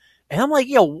ring. And I'm like,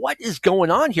 what is going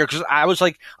on here? Because I was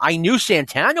like, I knew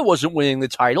Santana wasn't winning the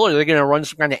title. Are they going to run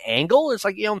some kind of angle? It's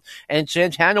like, and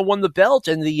Santana won the belt,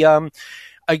 and the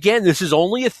again, this is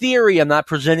only a theory. I'm not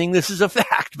presenting this as a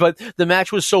fact, but the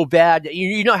match was so bad.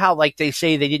 You know how, like, they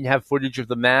say they didn't have footage of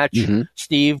the match, mm-hmm.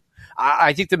 Steve?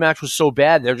 I think the match was so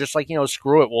bad. They're just like,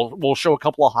 screw it. We'll show a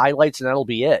couple of highlights and that'll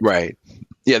be it. Right.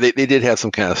 Yeah, they did have some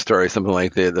kind of story, something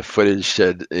like the footage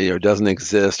said, doesn't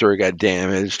exist or it got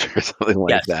damaged or something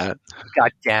like Yes. that.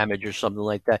 Got damaged or something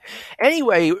like that.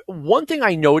 Anyway, one thing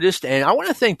I noticed, and I want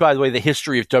to thank, by the way, the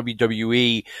history of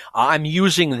WWE. I'm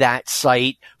using that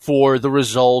site for the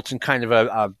results and kind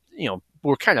of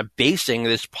we're kind of basing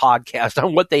this podcast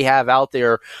on what they have out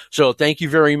there. So thank you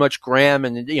very much, Graham,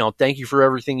 and thank you for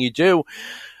everything you do.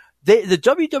 The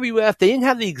WWF, they didn't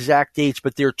have the exact dates,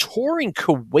 but they're touring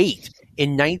Kuwait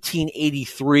in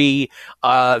 1983.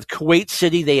 Kuwait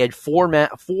City, they had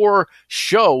four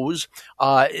shows,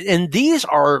 and these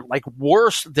are like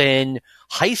worse than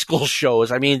high school shows.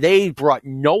 I mean, they brought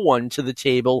no one to the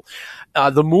table.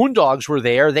 The Moondogs were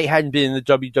there. They hadn't been in the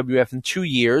WWF in 2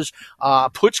 years.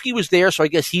 Putski was there, so I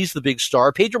guess he's the big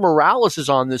star. Pedro Morales is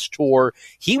on this tour.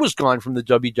 He was gone from the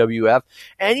WWF.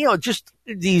 And,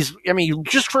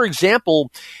 just for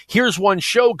example, here's one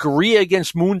show: Gurria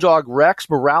against Moondog Rex,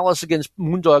 Morales against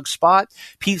Moondog Spot,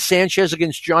 Pete Sanchez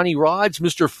against Johnny Rods,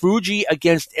 Mr. Fuji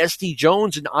against S.D.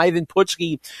 Jones, and Ivan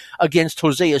Putski against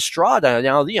Jose Estrada.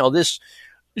 Now, this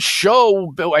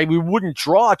show, we wouldn't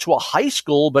draw to a high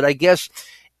school, but I guess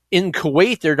in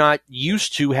Kuwait, they're not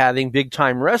used to having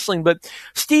big-time wrestling. But,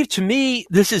 Steve, to me,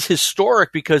 this is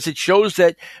historic because it shows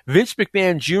that Vince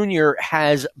McMahon Jr.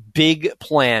 has big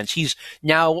plans. He's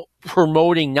now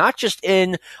promoting not just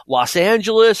in Los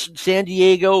Angeles, San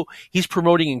Diego, he's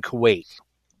promoting in Kuwait.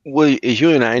 Well, as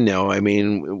you and I know, I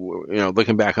mean,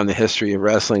 looking back on the history of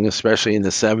wrestling, especially in the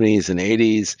 70s and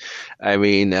 80s, I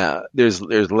mean, there's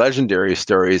legendary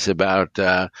stories about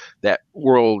that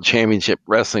World Championship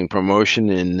Wrestling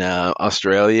promotion in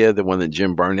Australia, the one that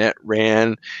Jim Barnett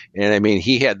ran. And I mean,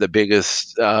 he had the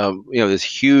biggest, this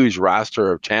huge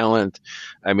roster of talent.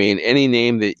 I mean, any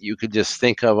name that you could just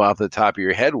think of off the top of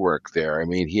your head worked there. I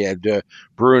mean, he had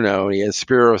Bruno, and he had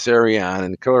Spiros Arion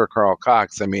and Killer Carl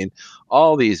Cox. I mean,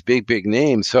 all these big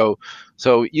names. So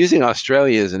using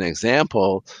Australia as an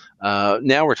example,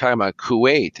 now we're talking about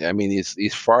Kuwait. I mean,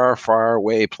 these far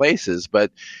away places,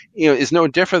 but it's no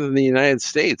different than the United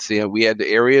States. We had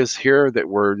areas here that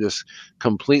were just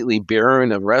completely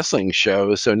barren of wrestling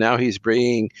shows. So now he's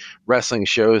bringing wrestling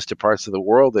shows to parts of the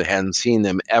world that hadn't seen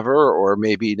them ever, or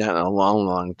maybe not in a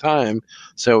long time.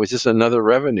 So it's just another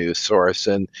revenue source.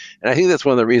 And I think that's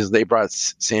one of the reasons they brought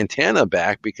Santana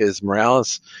back, because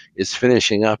Morales is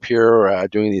finishing up here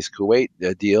doing these Kuwait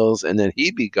deals, and then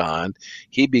he'd be gone.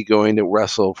 He'd be going to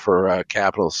wrestle for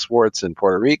Capital Sports in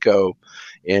Puerto Rico.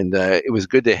 And it was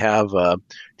good to have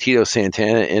Tito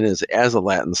Santana in as a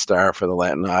Latin star for the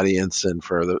Latin audience and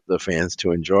for the fans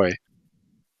to enjoy.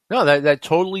 No, that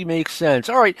totally makes sense.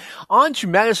 All right, on to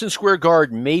Madison Square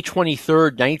Garden, May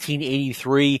 23rd,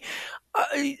 1983.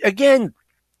 Again,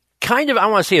 kind of, I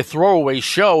want to say a throwaway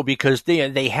show, because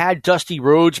they had Dusty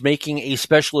Rhodes making a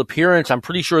special appearance. I'm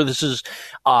pretty sure this is,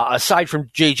 aside from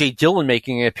J.J. Dillon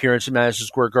making an appearance in Madison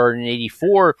Square Garden in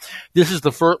 84, this is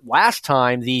the last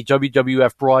time the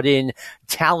WWF brought in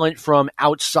talent from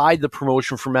outside the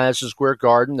promotion for Madison Square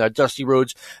Garden. Dusty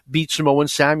Rhodes beat Samoan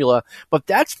Samula, but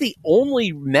that's the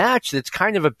only match that's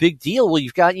kind of a big deal. Well,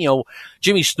 you've got,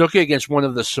 Jimmy Snuka against one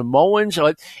of the Samoans.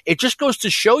 It just goes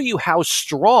to show you how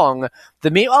strong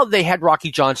they had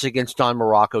Rocky Johnson against Don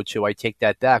Morocco too. I take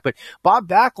that back. But Bob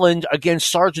Backlund against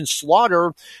Sergeant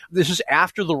Slaughter, this is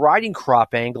after the riding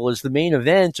crop angle, is the main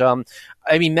event.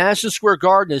 Madison Square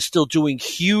Garden is still doing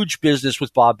huge business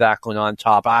with Bob Backlund on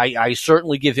top. I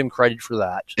certainly give him credit for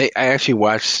that. I actually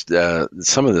watched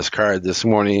some of this card this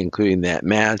morning, including that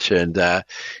match, and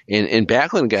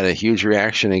Backlund got a huge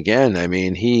reaction again. I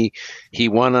mean, he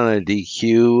won on a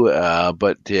DQ,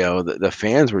 but the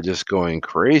fans were just going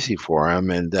crazy for him,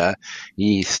 and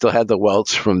he still had the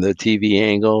welts from the TV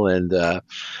angle, and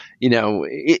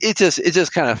it's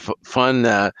just kind of fun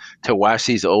to watch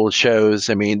these old shows.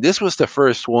 I mean, this was the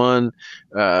first one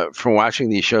from watching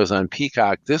these shows on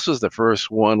Peacock. This was the first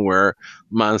one where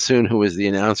Monsoon, who was the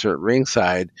announcer at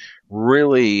ringside,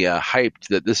 really hyped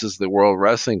that this is the World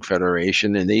Wrestling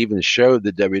Federation, and they even showed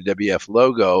the WWF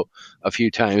logo a few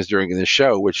times during the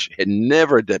show, which had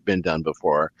never been done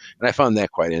before, and I found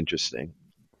that quite interesting.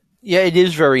 Yeah, it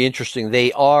is very interesting.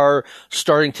 They are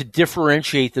starting to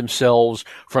differentiate themselves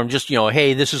from just,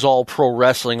 hey, this is all pro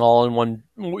wrestling all in one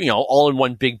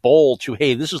big bowl, to,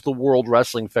 hey, this is the World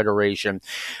Wrestling Federation.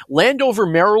 Landover,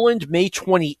 Maryland, May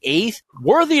 28th.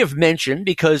 Worthy of mention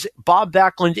because Bob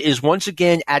Backlund is once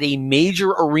again at a major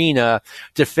arena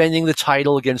defending the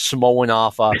title against Samoan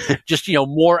Alpha. Just,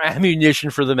 more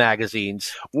ammunition for the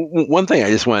magazines. One thing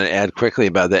I just want to add quickly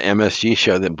about the MSG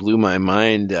show that blew my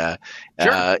mind,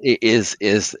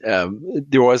 is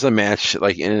there was a match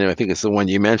and I think it's the one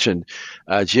you mentioned.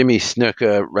 Jimmy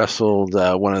Snuka wrestled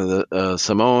one of the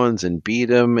Samoans and beat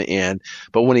him,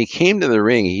 but when he came to the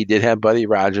ring, he did have Buddy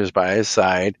Rogers by his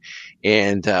side,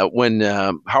 and when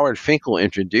Howard Finkel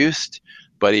introduced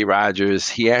Buddy Rogers,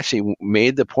 he actually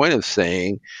made the point of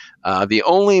saying, the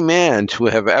only man to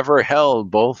have ever held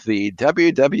both the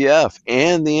WWF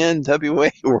and the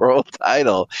NWA world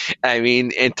title. I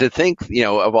mean, and to think,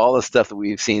 of all the stuff that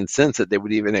we've seen since that they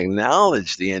would even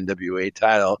acknowledge the NWA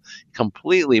title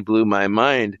completely blew my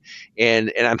mind.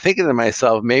 And I'm thinking to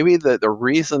myself, maybe the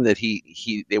reason that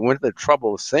they went to the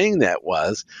trouble of saying that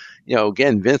was,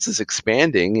 again, Vince is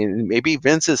expanding, and maybe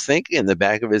Vince is thinking in the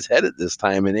back of his head at this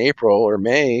time in April or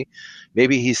May,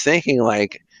 maybe he's thinking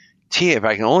like, gee, if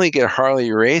I can only get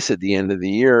Harley Race at the end of the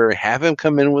year, have him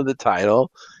come in with the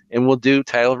title, and we'll do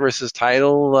title versus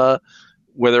title,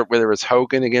 whether it's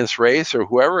Hogan against Race or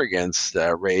whoever against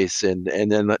Race, and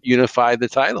then unify the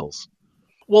titles.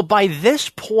 Well, by this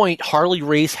point, Harley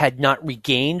Race had not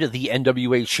regained the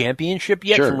NWA championship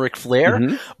yet from Ric Flair.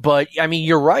 Mm-hmm. But, I mean,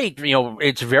 you're right.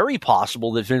 It's very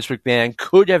possible that Vince McMahon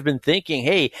could have been thinking,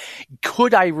 hey,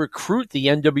 could I recruit the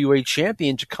NWA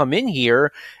champion to come in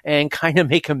here and kind of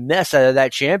make a mess out of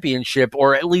that championship,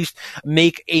 or at least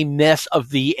make a mess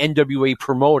of the NWA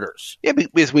promoters? Yeah,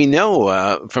 because we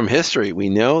know from history, we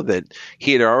know that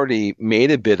he had already made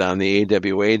a bid on the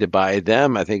AWA to buy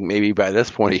them. I think maybe by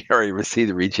this point he already received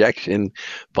the rejection,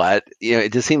 but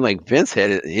it just seemed like Vince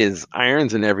had his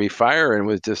irons in every fire and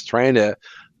was just trying to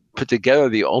put together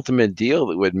the ultimate deal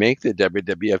that would make the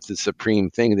WWF the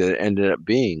supreme thing that it ended up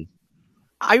being.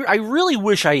 I really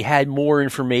wish I had more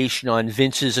information on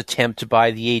Vince's attempt to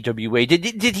buy the AWA.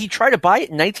 Did he try to buy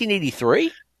it in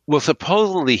 1983? Well,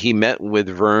 supposedly he met with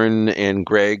Vern and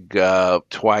Greg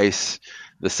twice.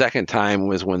 The second time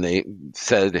was when they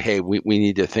said, hey, we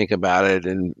need to think about it.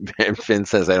 And Finn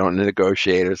says, I don't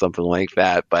negotiate or something like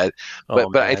that. But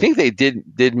I think they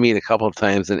did meet a couple of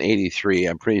times in 83.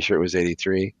 I'm pretty sure it was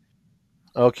 83.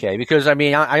 Okay, because, I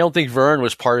mean, I don't think Vern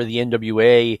was part of the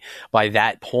NWA by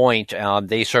that point.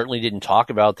 They certainly didn't talk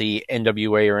about the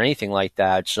NWA or anything like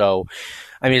that. So,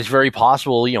 I mean, it's very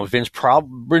possible,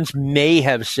 Vince may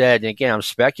have said, and again, I'm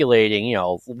speculating,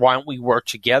 why don't we work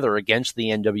together against the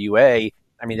NWA?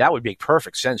 I mean, that would make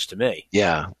perfect sense to me.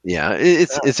 Yeah.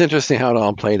 It's interesting how it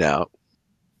all played out.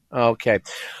 Okay.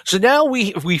 So now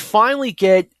we finally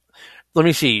get, let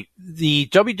me see, the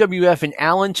WWF in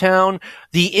Allentown,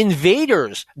 the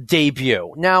Invaders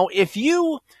debut. Now, if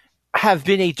you have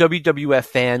been a WWF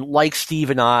fan like Steve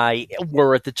and I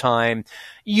were at the time,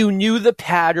 you knew the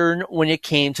pattern when it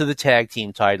came to the tag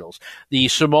team titles. The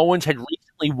Samoans had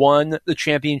recently won the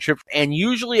championship, and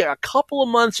usually a couple of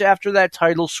months after that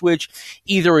title switch,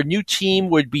 either a new team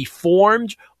would be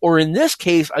formed, or in this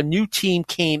case, a new team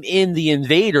came in, the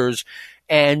Invaders.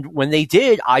 And when they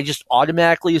did, I just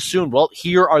automatically assumed, well,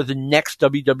 here are the next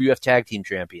WWF tag team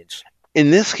champions.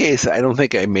 In this case, I don't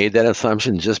think I made that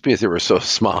assumption just because they were so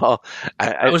small.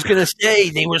 I was going to say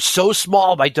they were so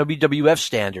small by WWF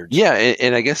standards. Yeah,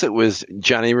 and I guess it was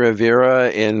Johnny Rivera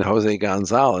and Jose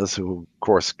Gonzalez, who, of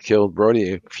course, killed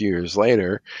Brody a few years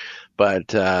later. But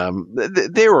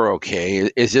they were okay.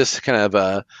 It's just kind of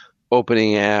a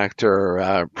opening act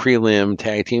or prelim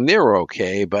tag team. They were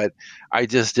okay, but I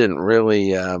just didn't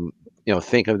really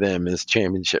think of them as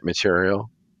championship material.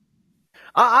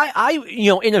 I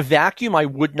in a vacuum, I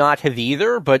would not have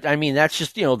either, but I mean, that's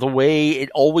just, the way it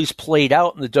always played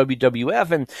out in the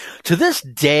WWF. And to this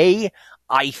day,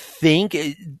 I think,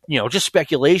 just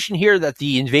speculation here, that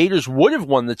the Invaders would have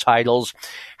won the titles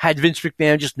had Vince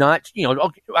McMahon just not,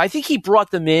 I think he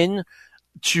brought them in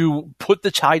to put the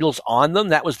titles on them.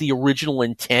 That was the original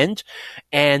intent.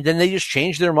 And then they just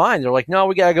changed their mind. They're like, no,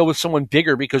 we got to go with someone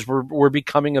bigger because we're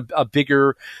becoming a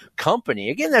bigger company.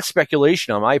 Again, that's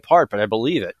speculation on my part, but I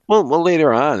believe it. Well,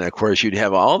 later on, of course, you'd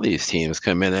have all these teams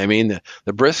come in. I mean,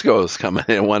 the Briscoes come in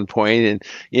at one point, and,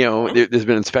 there's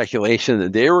been speculation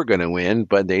that they were going to win,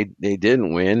 but they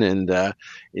didn't win. And, there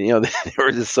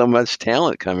was just so much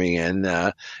talent coming in,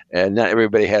 and not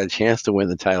everybody had a chance to win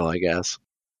the title, I guess.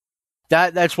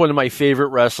 That's one of my favorite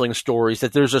wrestling stories,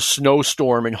 that there's a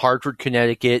snowstorm in Hartford,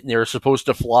 Connecticut, and they're supposed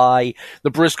to fly.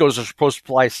 The Briscoes are supposed to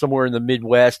fly somewhere in the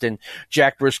Midwest, and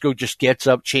Jack Briscoe just gets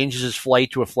up, changes his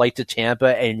flight to a flight to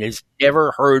Tampa, and is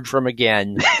never heard from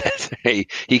again.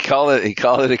 he called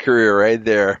it a career right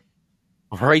there.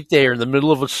 Right there in the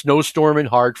middle of a snowstorm in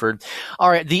Hartford. All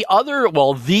right. The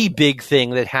big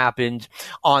thing that happened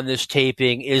on this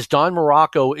taping is Don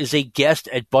Morocco is a guest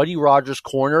at Buddy Rogers'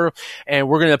 Corner, and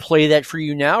we're going to play that for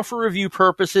you now for review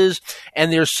purposes.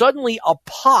 And there's suddenly a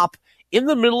pop in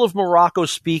the middle of Morocco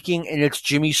speaking, and it's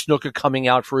Jimmy Snuka coming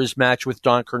out for his match with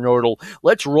Don Kernodle.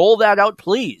 Let's roll that out,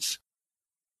 please.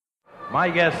 My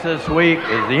guest this week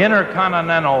is the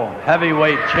Intercontinental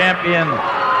Heavyweight Champion,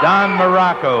 Don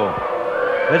Morocco.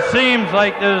 It seems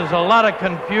like there's a lot of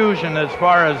confusion as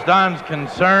far as Don's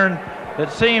concerned.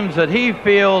 It seems that he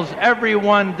feels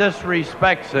everyone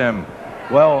disrespects him.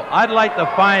 Well, I'd like to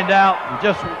find out and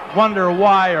just wonder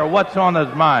why or what's on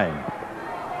his mind.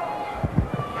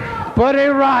 Buddy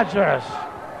Rogers,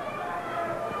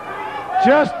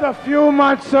 just a few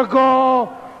months ago,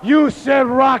 you said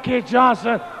Rocky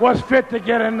Johnson was fit to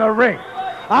get in the ring.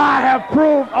 I have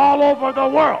proved all over the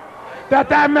world that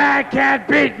that man can't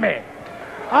beat me.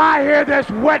 I hear this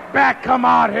wetback come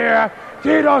out here,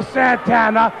 Tito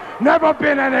Santana, never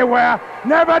been anywhere,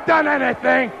 never done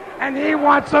anything, and he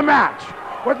wants a match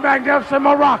with Magnificent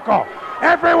Morocco.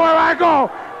 Everywhere I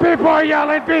go, people are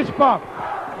yelling beach bump.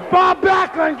 Bob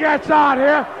Backlund gets out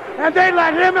here, and they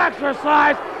let him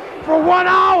exercise for 1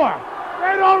 hour.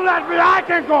 They don't let me. I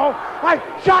can go.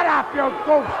 Shut up, you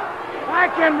goose. I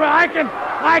can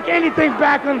anything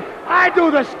Backlund. I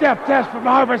do the step test from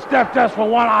Harvard step test for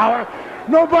 1 hour.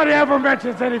 Nobody ever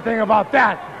mentions anything about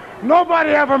that.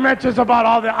 Nobody ever mentions about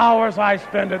all the hours I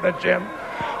spend at the gym.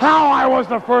 How I was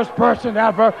the first person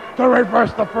ever to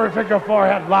reverse the figure four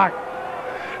headlock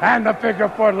and the figure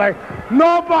four leg.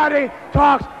 Nobody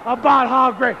talks about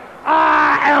how great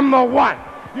I am the one.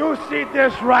 You see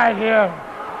this right here?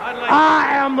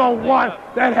 I am the one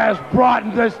that has brought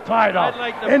this title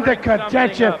into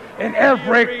contention in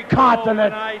every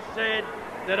continent.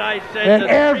 In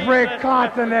every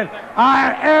continent,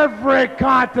 every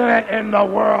continent in the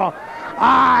world,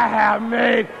 I have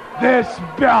made this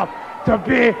belt to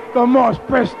be the most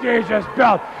prestigious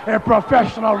belt in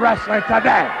professional wrestling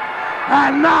today.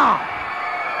 And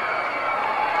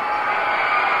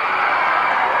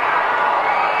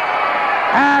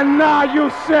now you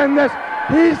send this.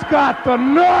 He's got the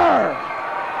nerve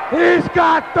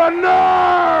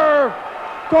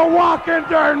to walk in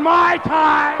during my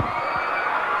time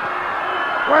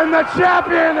when the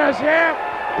champion is here.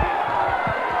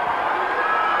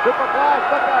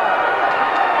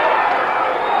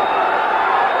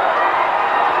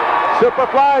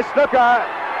 Superfly Snuka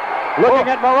looking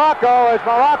at Morocco as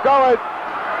Morocco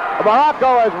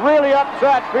is really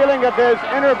upset, feeling that his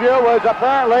interview was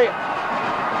apparently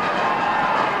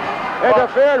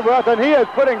interfered with, and he is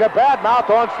putting the bad mouth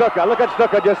on Snuka. Look at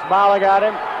Snuka just smiling at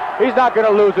him. He's not going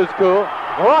to lose his cool.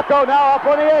 Morocco now up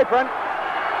on the apron.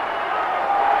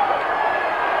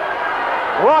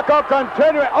 Morocco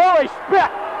continuing. Oh, he spit.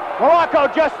 Morocco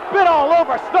just spit all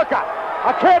over Snuka.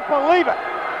 I can't believe it.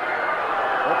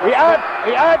 He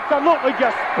absolutely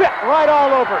just spit right all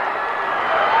over it.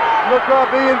 Snuka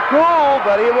being cool,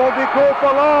 but he won't be cool for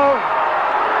long.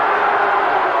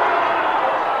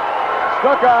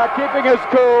 Snuka keeping his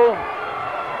cool.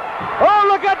 Oh,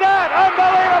 look at that!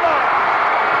 Unbelievable!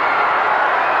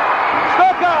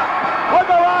 Snuka with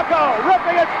Morocco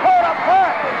ripping his coat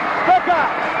apart. Snuka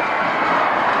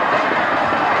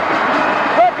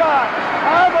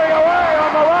hammering away on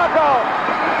Morocco.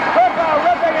 Snuka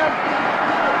ripping him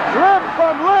limb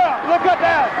from limb. Look at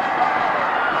that!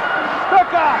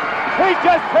 Snuka, he's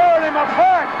just tearing him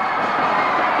apart.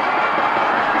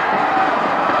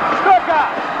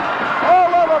 Snuka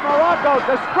all over Morocco,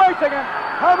 disgracing him,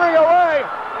 hammering away.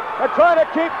 They're trying to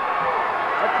keep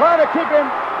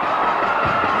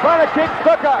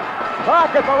Snuka back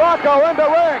at Morocco in the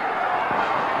ring.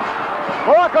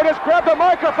 Morocco just grabbed the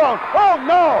microphone. Oh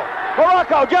no!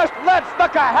 Morocco just let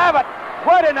Snuka have it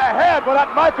right in the head with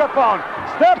that microphone.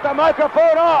 Stepped the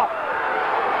microphone off.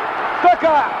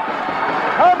 Snuka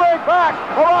hammering back.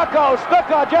 Morocco,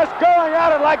 Snuka just going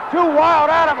at it like two wild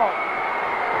animals.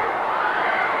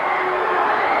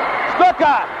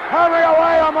 Snuka hammering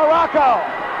away on Morocco.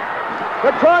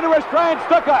 They're trying to restrain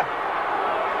Snuka.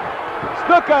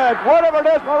 Snuka, whatever it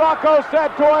is Morocco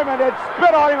said to him, and it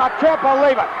spit on him. I can't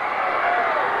believe it.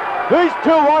 These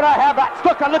two want to have that.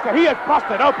 Snuka, look at, he is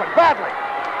busted open badly.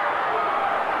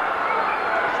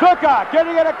 Snuka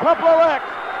getting in a couple of licks.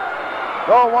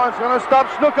 No one's going to stop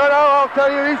Snuka now. I'll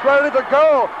tell you, he's ready to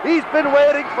go. He's been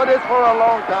waiting for this for a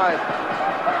long time.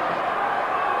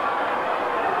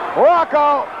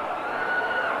 Morocco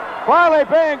finally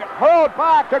being hurled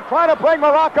back to try to bring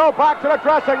Morocco back to the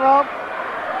dressing room.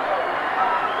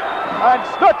 And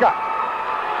Snuka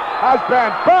has been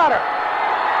battered.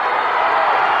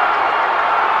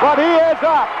 But he is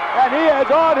up, and he is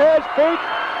on his feet.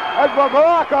 As for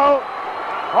Morocco,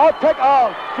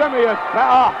 Jimmy is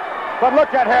off. But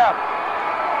look at him.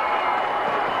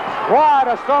 Why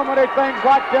do so many things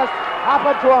like this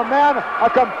happen to a man, a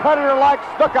competitor like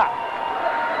Snuka?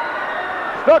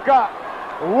 Snuka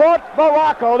wants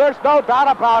Morocco. There's no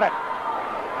doubt about it.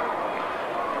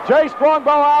 Jay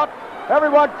Strongbow out.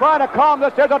 Everyone trying to calm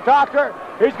this. There's a doctor.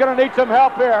 He's going to need some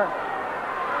help here.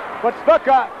 But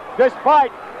Snuka,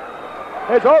 despite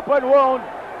his open wound,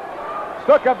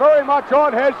 Snuka very much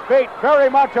on his feet, very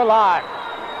much alive.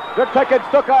 They're taking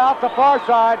Snuka out the far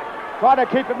side, trying to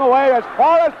keep him away as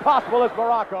far as possible as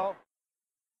Morocco.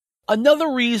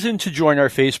 Another reason to join our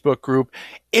Facebook group,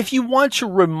 if you want to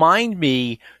remind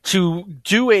me to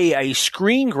do a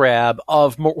screen grab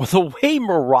of the way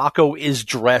Morocco is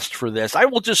dressed for this, I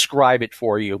will describe it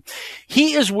for you.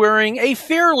 He is wearing a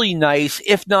fairly nice,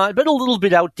 if not, but a little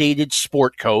bit outdated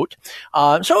sport coat.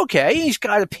 So, okay, he's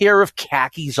got a pair of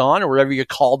khakis on, or whatever you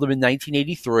called them in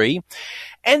 1983.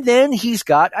 And then he's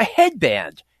got a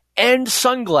headband and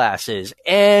sunglasses,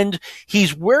 and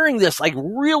he's wearing this like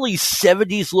really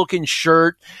 70s looking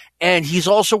shirt, and he's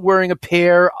also wearing a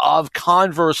pair of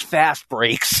Converse fast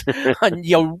breaks,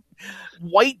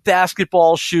 white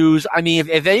basketball shoes. I mean,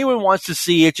 if anyone wants to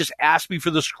see it, just ask me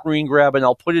for the screen grab and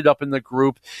I'll put it up in the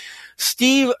group.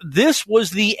 Steve, this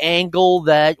was the angle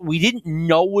that we didn't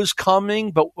know was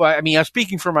coming, but I mean, I'm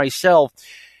speaking for myself.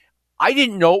 I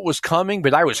didn't know it was coming,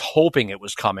 but I was hoping it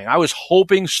was coming. I was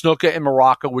hoping Snuka and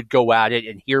Morocco would go at it,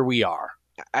 and here we are.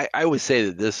 I would say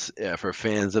that this, for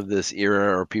fans of this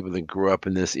era or people that grew up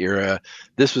in this era,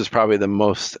 this was probably the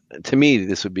most, to me,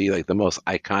 this would be like the most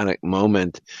iconic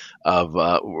moment of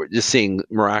just seeing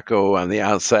Morocco on the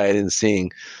outside and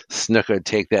seeing Snuka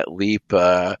take that leap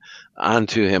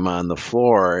onto him on the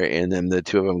floor, and then the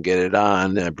two of them get it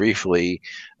on briefly.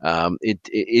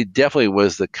 It definitely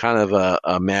was the kind of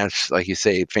a match, like you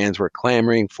say, fans were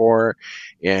clamoring for,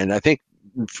 and I think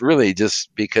really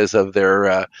just because of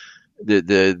their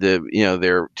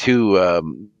their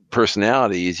two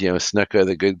personalities, Snuka,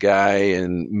 the good guy,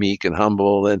 and meek and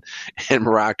humble, and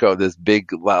Morocco, this big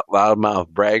loudmouth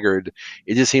braggart.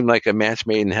 It just seemed like a match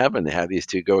made in heaven to have these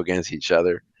two go against each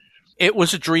other. It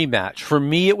was a dream match. For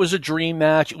me, it was a dream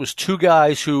match. It was two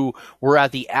guys who were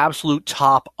at the absolute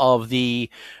top of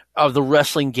the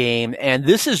wrestling game. And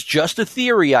this is just a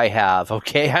theory I have,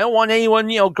 okay? I don't want anyone,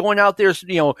 going out there,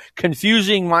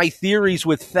 confusing my theories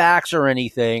with facts or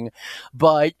anything.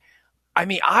 But I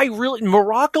mean,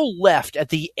 Morocco left at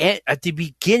the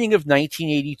beginning of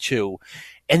 1982.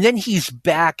 And then he's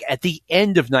back at the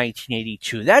end of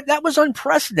 1982. That was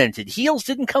unprecedented. Heels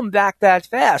didn't come back that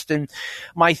fast. And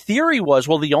my theory was,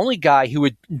 well, the only guy who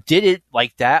did it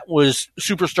like that was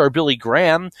superstar Billy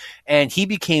Graham, and he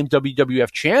became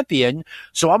WWF champion.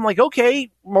 So I'm like, okay,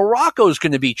 Morocco's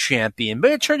going to be champion.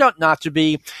 But it turned out not to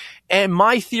be. And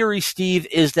my theory, Steve,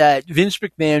 is that Vince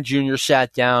McMahon Jr.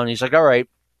 sat down. He's like, all right,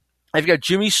 I've got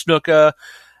Jimmy Snuka,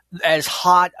 as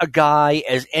hot a guy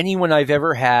as anyone I've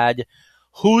ever had.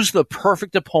 Who's the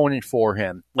perfect opponent for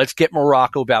him? Let's get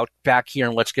Morocco back here,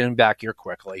 and let's get him back here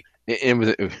quickly. It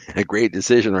was a great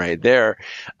decision right there.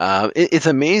 It's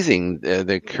amazing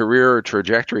the career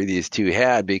trajectory these two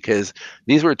had, because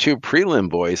these were two prelim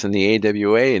boys in the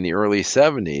AWA in the early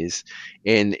 70s,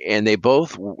 and they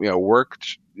both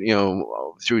worked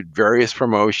through various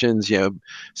promotions,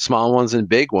 small ones and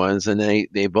big ones, and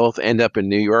they both end up in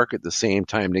New York at the same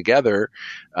time together,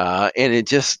 and it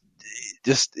just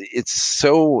it's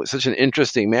such an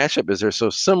interesting matchup, as they're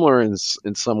so similar in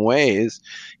some ways.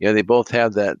 They both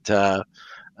have that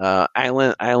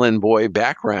island boy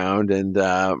background, and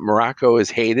Morocco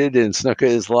is hated and Snuka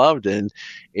is loved, and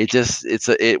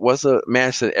it was a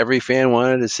match that every fan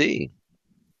wanted to see.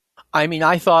 I mean,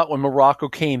 I thought when Morocco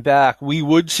came back, we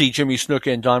would see Jimmy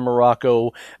Snuka and Don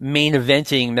Morocco main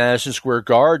eventing Madison Square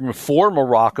Garden for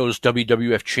Morocco's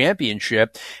WWF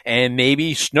Championship, and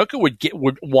maybe Snuka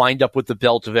would wind up with the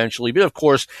belt eventually. But of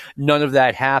course, none of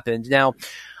that happened. Now,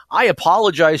 I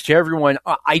apologize to everyone.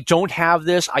 I don't have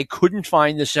this. I couldn't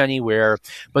find this anywhere.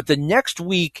 But the next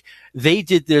week, they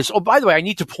did this. Oh, by the way, I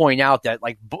need to point out that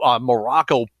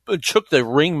Morocco took the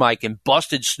ring mic and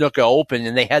busted Snuka open,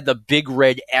 and they had the big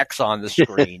red X on the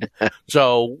screen.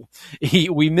 So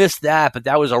we missed that, but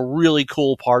that was a really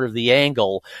cool part of the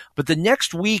angle. But the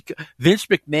next week, Vince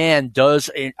McMahon does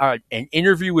an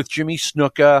interview with Jimmy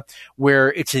Snuka,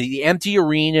 where it's the empty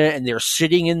arena, and they're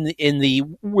sitting in the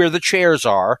where the chairs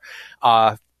are,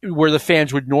 where the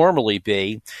fans would normally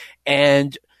be,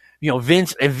 and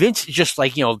Vince just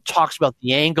talks about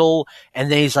the angle,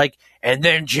 and then he's like, and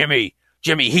then Jimmy,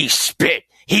 he spit.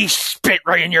 he spit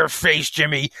right in your face,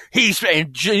 Jimmy.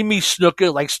 And Jimmy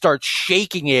Snuka starts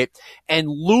shaking it and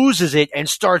loses it and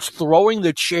starts throwing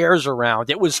the chairs around.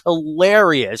 It was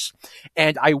hilarious.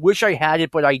 And I wish I had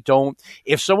it, but I don't.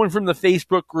 If someone from the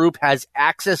Facebook group has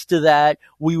access to that,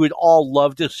 we would all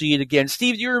love to see it again.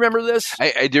 Steve, do you remember this?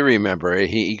 I do remember it.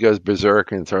 He goes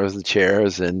berserk and throws the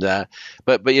chairs. And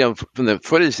but from the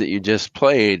footage that you just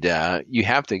played, you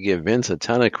have to give Vince a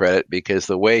ton of credit, because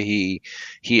the way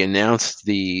he announced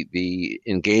the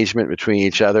engagement between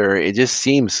each other, it just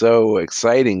seems so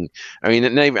exciting. I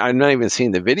mean, I'm not even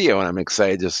seeing the video, and I'm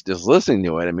excited just listening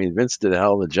to it. I mean, Vince did a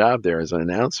hell of a job there as an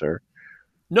announcer.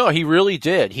 No, he really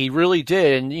did. He really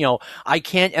did. And, I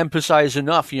can't emphasize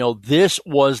enough, this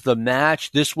was the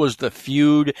match. This was the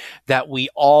feud that we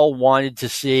all wanted to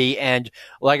see. And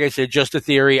like I said, just a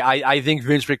theory. I think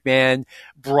Vince McMahon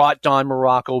brought Don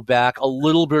Morocco back a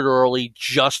little bit early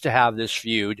just to have this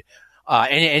feud.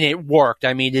 And it worked.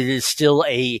 I mean, it is still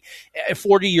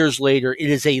 40 years later, it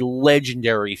is a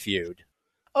legendary feud.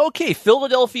 Okay,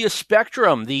 Philadelphia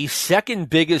Spectrum, the second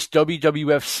biggest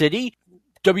WWF city.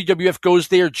 WWF goes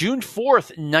there June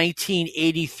 4th,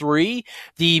 1983.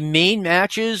 The main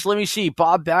matches, let me see,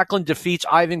 Bob Backlund defeats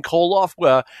Ivan Koloff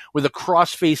with a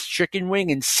cross-faced chicken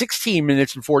wing in 16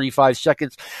 minutes and 45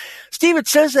 seconds. Steve, it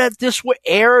says that this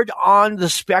aired on the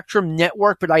Spectrum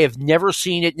network, but I have never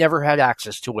seen it, never had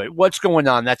access to it. What's going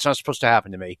on? That's not supposed to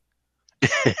happen to me.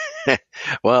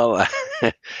 Well,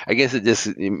 I guess it just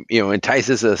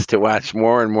entices us to watch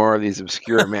more and more of these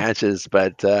obscure matches.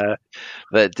 But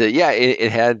yeah,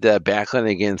 it had Backlund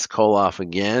against Koloff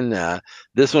again.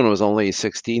 This one was only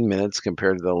 16 minutes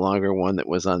compared to the longer one that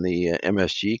was on the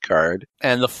MSG card,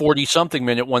 and the 40-something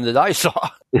minute one that I saw.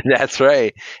 That's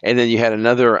right. And then you had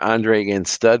another Andre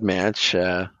against Stud match,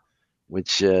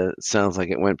 which sounds like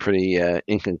it went pretty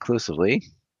inconclusively.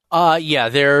 Yeah,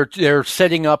 they're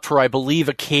setting up for, I believe,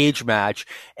 a cage match,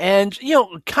 and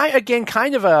kind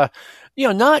of a,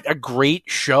 not a great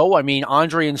show. I mean,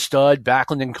 Andre and Stud,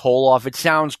 Backlund and Koloff, it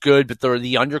sounds good, but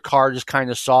the undercard is kind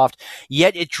of soft.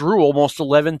 Yet it drew almost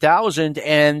 11,000,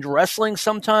 and wrestling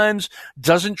sometimes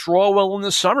doesn't draw well in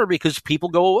the summer because people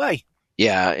go away.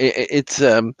 Yeah, it's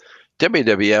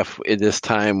WWF at this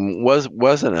time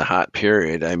wasn't a hot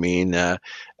period. I mean,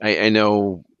 I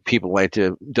know people like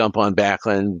to dump on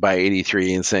Backlund by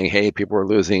 83 and saying, hey, people are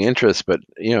losing interest. But,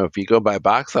 if you go by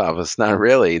box office, not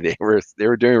really. They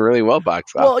were doing really well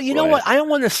box office. Well, you know what? I don't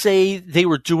want to say they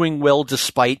were doing well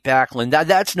despite Backlund.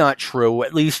 That's not true.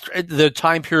 At least the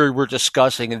time period we're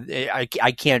discussing, I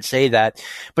can't say that.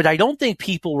 But I don't think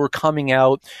people were coming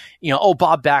out,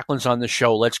 Bob Backlund's on the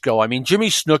show, let's go. I mean, Jimmy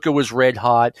Snuka was red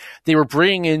hot. They were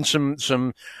bringing in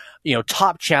some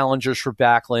top challengers for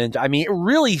Backlund. I mean, it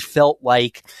really felt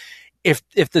like if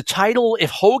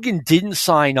Hogan didn't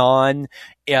sign on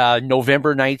November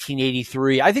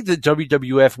 1983, I think the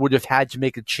WWF would have had to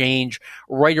make a change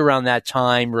right around that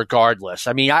time regardless.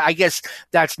 I mean, I guess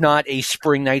that's not a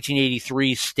spring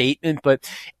 1983 statement, but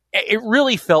it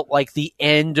really felt like the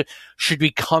end should be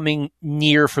coming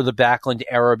near for the Backlund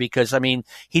era because, I mean,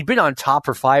 he'd been on top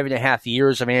for 5.5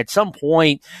 years. I mean, at some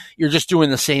point, you're just doing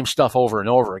the same stuff over and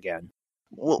over again.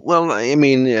 Well, I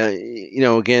mean,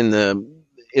 again,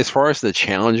 as far as the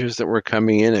challengers that were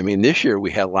coming in, I mean, this year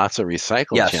we had lots of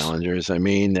recycled challengers. I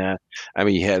mean,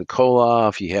 you had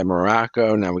Koloff, you had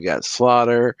Morocco, now we got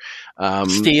Slaughter,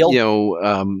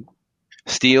 Steele.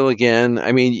 Steele again.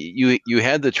 I mean, you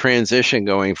had the transition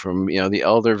going from, the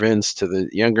elder Vince to the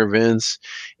younger Vince,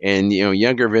 and,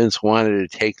 younger Vince wanted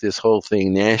to take this whole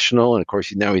thing national. And of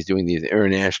course, now he's doing these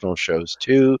international shows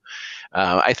too.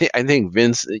 I think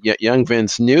Vince, young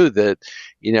Vince knew that,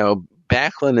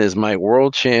 Backlund is my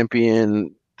world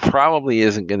champion probably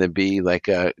isn't going to be like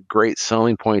a great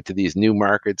selling point to these new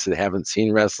markets that haven't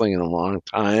seen wrestling in a long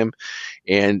time.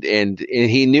 And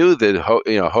he knew that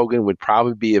Hogan would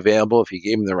probably be available if he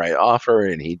gave him the right offer,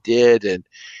 and he did.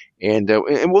 And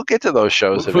we'll get to those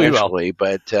shows eventually.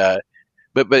 But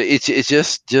it's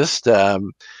just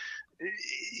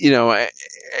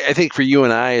I think for you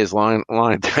and I as long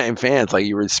time fans, like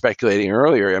you were speculating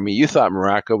earlier, I mean, you thought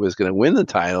Morocco was going to win the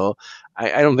title.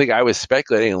 I don't think I was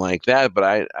speculating like that,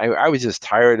 but I was just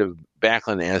tired of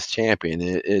Backlund as champion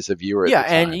as a viewer. Yeah, at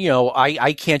the time. and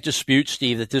I can't dispute,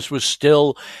 Steve, that this was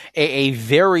still a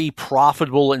very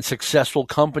profitable and successful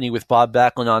company with Bob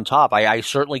Backlund on top. I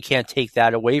certainly can't take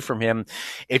that away from him.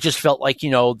 It just felt like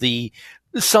it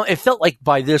felt like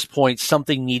by this point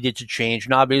something needed to change,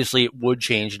 and obviously it would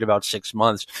change in about 6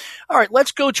 months. All right,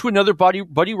 let's go to another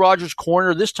Buddy Rogers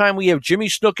corner. This time we have Jimmy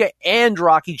Snuka and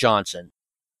Rocky Johnson.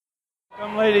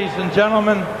 Welcome, ladies and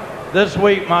gentlemen. This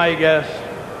week my guest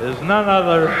is none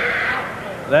other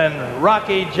than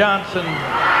Rocky Johnson,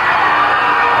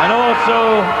 and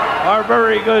also our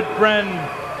very good friend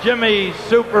Jimmy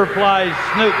Superfly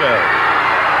Snuka.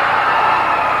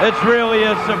 It's really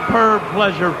a superb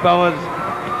pleasure, fellas.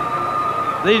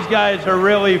 These guys are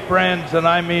really friends, and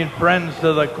I mean friends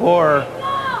to the core.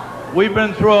 We've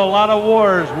been through a lot of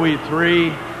wars, we three,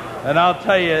 and I'll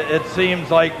tell you, it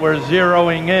seems like we're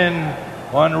zeroing in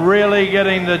on really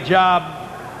getting the job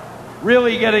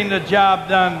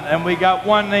done, and we got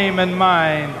one name in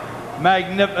mind,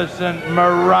 Magnificent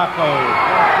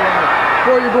Morocco.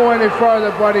 Before you go any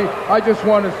further, buddy, I just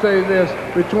want to say this.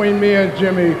 Between me and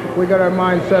Jimmy, we got our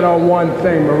mind set on one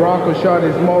thing. Morocco shot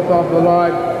his mouth off the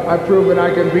line. I've proven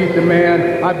I can beat the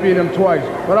man. I beat him twice.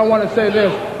 But I want to say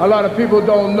this. A lot of people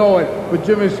don't know it, but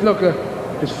Jimmy Snuka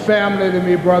is family to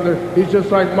me, brother. He's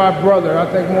just like my brother.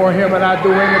 I think more of him than I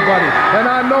do anybody. And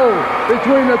I know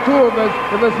between the two of us,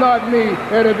 if it's not me,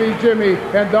 it'll be Jimmy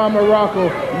and Don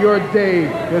Morocco. Your day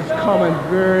is coming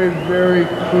very, very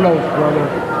close,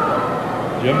 brother.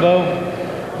 Jimbo?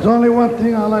 There's only one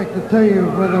thing I like to tell you,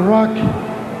 Brother Rock,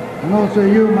 and also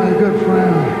you, my good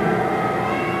friend.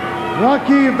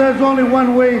 Rocky, if there's only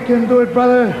one way you can do it,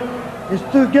 brother, is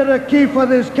to get a key for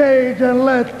this cage and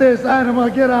let this animal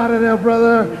get out of there,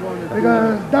 brother.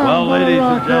 Because well, ladies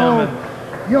and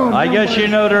gentlemen, I guess you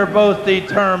know they're both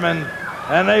determined,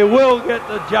 and they will get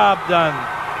the job done.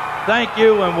 Thank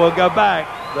you, and we'll go back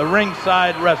to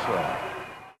ringside wrestling.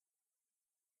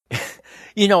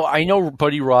 You know, I know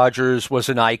Buddy Rogers was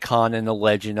an icon and a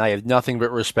legend. I have nothing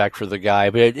but respect for the guy.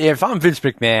 But if I'm Vince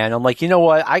McMahon, I'm like, you know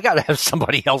what? I got to have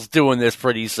somebody else doing this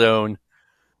pretty soon.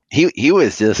 He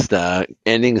was just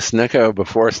ending Snuka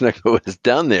before Snuka was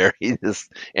done there. He just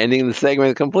ending the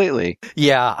segment completely.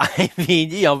 Yeah, I mean,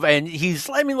 you know, and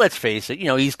let's face it, you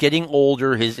know, he's getting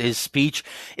older. His speech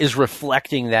is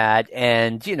reflecting that.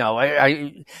 And, you know,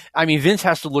 I mean, Vince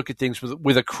has to look at things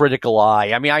with a critical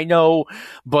eye. I mean, I know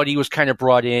Buddy was kind of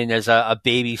brought in as a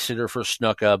babysitter for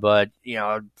Snuka, but, you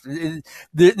know,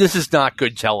 this is not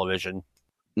good television.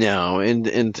 No,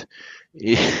 and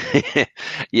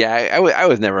yeah, I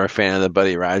was never a fan of the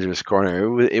Buddy Rogers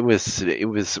corner. It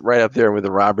was right up there with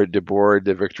the Robert DeBoard,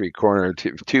 the Victory corner.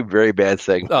 Two very bad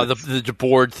segments. Oh, the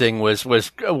DeBoard thing was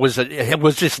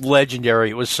just legendary.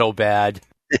 It was so bad.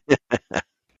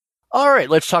 All right,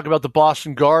 let's talk about the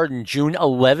Boston Garden, June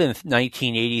 11th,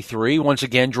 1983. Once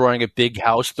again, drawing a big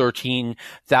house,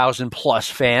 13,000 plus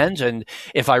fans. And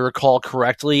if I recall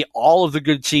correctly, all of the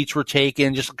good seats were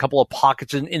taken. Just a couple of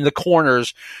pockets in the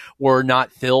corners were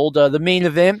not filled. The main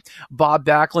event, Bob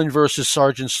Backlund versus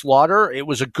Sergeant Slaughter. It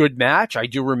was a good match. I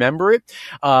do remember it.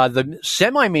 The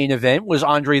semi-main event was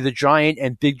Andre the Giant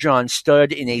and Big John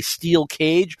Studd in a steel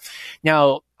cage.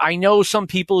 Now, I know some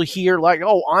people here like,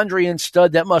 oh, Andre and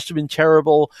Studd, that must have been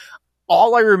terrible.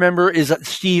 All I remember is that,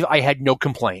 Steve, I had no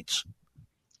complaints.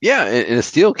 Yeah, in a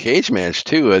steel cage match,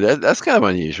 too. That's kind of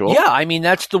unusual. Yeah, I mean,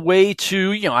 that's the way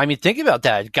to, you know, I mean, think about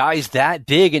that. Guys that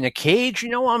big in a cage, you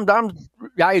know,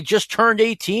 I had just turned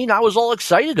 18. I was all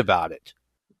excited about it.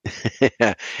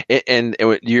 and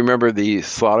do you remember the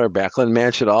Slaughter Backlund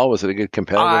match at all? Was it a good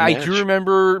competitive match? I do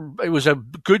remember it was a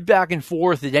good back and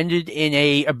forth. It ended in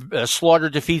a Slaughter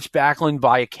defeats Backlund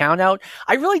by a countout.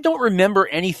 I really don't remember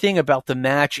anything about the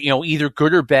match, you know, either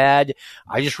good or bad.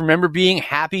 I just remember being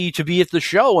happy to be at the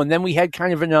show. And then we had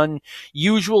kind of an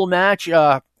unusual match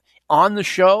on the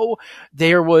show.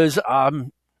 There was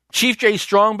Chief Jay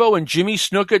Strongbow and Jimmy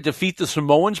Snuka defeat the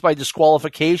Samoans by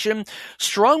disqualification.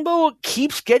 Strongbow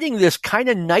keeps getting this kind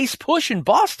of nice push in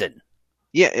Boston.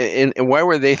 Yeah, and why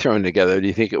were they thrown together? Do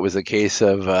you think it was a case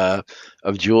of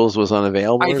Jules was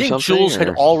unavailable or something? I think Jules had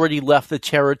already left the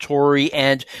territory,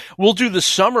 and we'll do the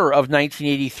summer of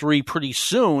 1983 pretty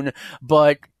soon,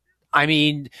 but I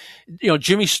mean, you know,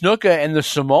 Jimmy Snuka and the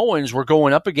Samoans were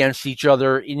going up against each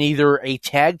other in either a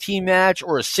tag team match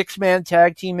or a 6-man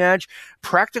tag team match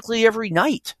practically every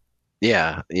night.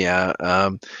 Yeah.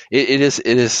 It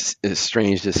is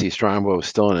strange to see Strongbow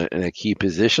still in a key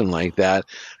position like that.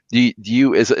 Do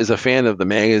you, as a fan of the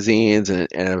magazines and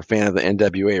a fan of the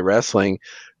NWA wrestling,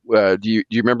 did you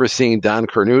remember seeing Don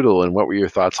Kernoodle, and what were your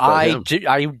thoughts about him?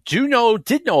 I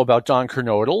did know about Don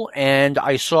Kernoodle, and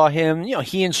I saw him, you know,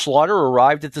 he and Slaughter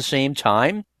arrived at the same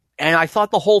time, and I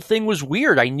thought the whole thing was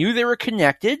weird. I knew they were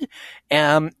connected,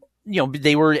 you know,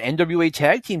 they were NWA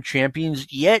Tag Team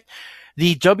Champions, yet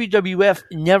the WWF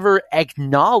never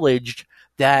acknowledged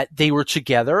that they were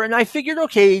together. And I figured,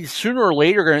 okay, sooner or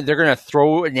later, they're going to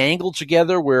throw an angle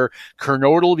together where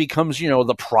Kernoodle becomes, you know,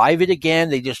 the private again.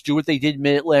 They just do what they did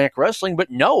Mid-Atlantic Wrestling.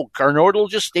 But no, Kernoodle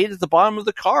just stayed at the bottom of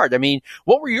the card. I mean,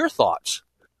 what were your thoughts?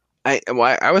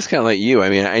 I was kind of like you. I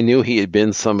mean, I knew he had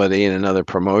been somebody in another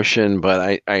promotion,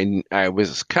 but I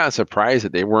was kind of surprised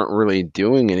that they weren't really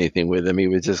doing anything with him. He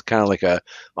was just kind of like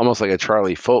almost like a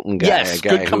Charlie Fulton guy, Yes, a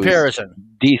guy good comparison. who's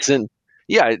decent.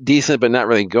 Yeah, decent, but not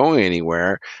really going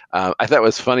anywhere. I thought it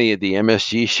was funny at the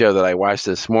MSG show that I watched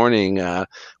this morning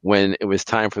when it was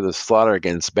time for the Slaughter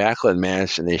against Backlund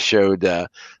match, and they showed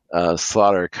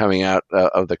Slaughter coming out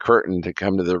of the curtain to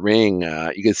come to the ring.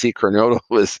 You could see Cornotto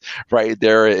was right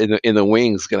there in the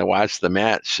wings, going to watch the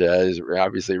match. He's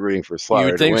obviously rooting for Slaughter.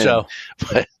 You would think to win. so.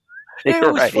 But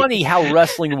it was funny how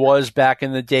wrestling was back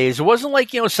in the days. It wasn't like,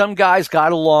 some guys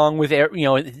got along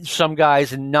with, some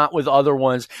guys and not with other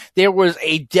ones. There was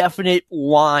a definite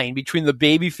line between the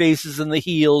baby faces and the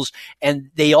heels,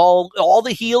 and they all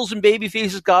the heels and baby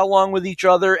faces got along with each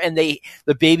other, and the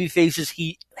baby faces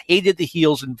hated the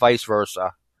heels and vice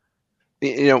versa.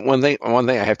 One thing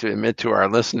I have to admit to our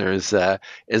listeners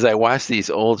is I watch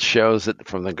these old shows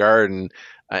from the Garden,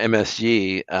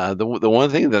 MSG. The one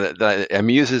thing that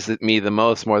amuses me the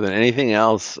most, more than anything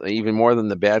else, even more than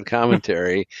the bad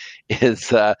commentary,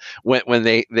 is when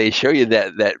they show you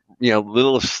that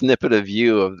little snippet of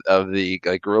view of the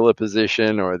gorilla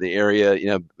position or the area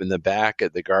in the back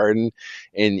at the Garden,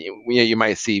 and you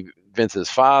might see Vince's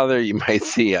father. You might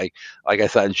see like I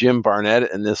saw Jim Barnett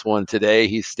in this one today.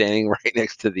 He's standing right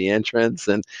next to the entrance,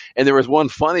 and there was one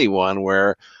funny one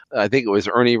where I think it was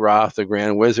Ernie Roth, the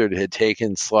Grand Wizard, had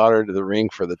taken Slaughter to the ring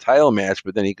for the title match,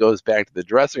 but then he goes back to the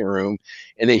dressing room,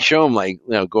 and they show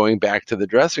him going back to the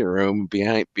dressing room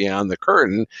beyond the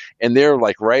curtain, and they're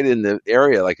right in the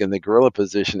area, in the gorilla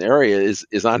position area,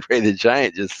 is Andre the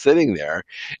Giant just sitting there,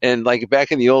 and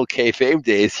back in the old kayfabe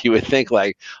days, you would think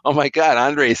oh my God,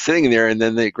 Andre's sitting there, and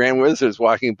then the Grand Wizard's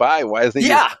walking by. Why doesn't he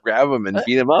just grab him and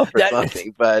beat him up or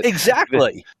something? But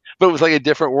exactly. But it was like a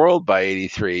different world by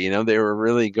 '83. They were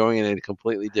really going in a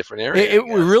completely different area. It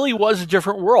really was a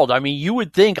different world. I mean, you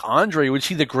would think Andre would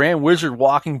see the Grand Wizard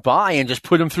walking by and just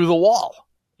put him through the wall.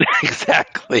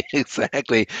 Exactly.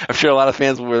 I'm sure a lot of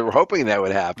fans were hoping that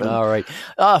would happen. All right.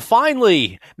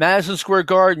 Finally, Madison Square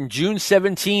Garden, June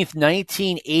 17th,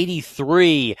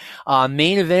 1983.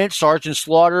 Main event, Sergeant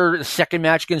Slaughter, second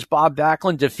match against Bob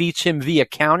Backlund, defeats him via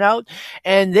countout.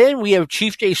 And then we have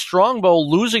Chief Jay Strongbow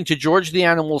losing to George the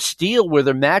Animal Steele, where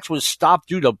the match was stopped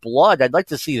due to blood. I'd like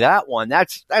to see that one.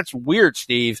 That's weird,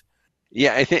 Steve.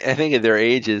 Yeah, I think at their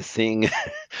ages, seeing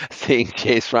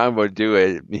Jay Strongbow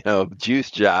do a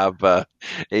juice job,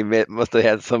 they must have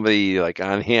had somebody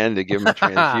on hand to give him a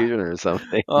transfusion or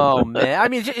something. Oh man, I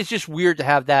mean, it's just weird to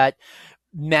have that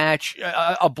match,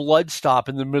 a blood stop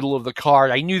in the middle of the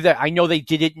card. I know they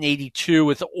did it in '82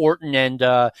 with Orton and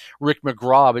Rick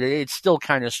McGraw, but it's still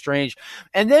kind of strange.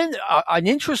 And then an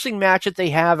interesting match that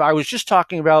they have, I was just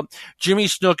talking about Jimmy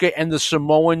Snuka and the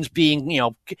Samoans being,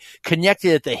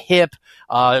 connected at the hip,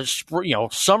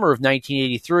 summer of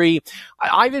 1983.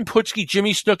 Ivan Putski,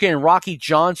 Jimmy Snuka, and Rocky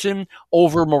Johnson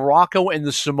over Morocco and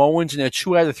the Samoans in a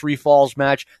 2 out of 3 falls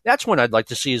match. That's one I'd like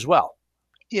to see as well.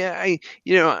 Yeah,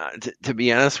 to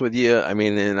be honest with you, I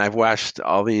mean, and I've watched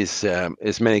all these,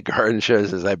 as many Garden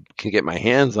shows as I can get my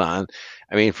hands on.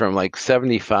 I mean, from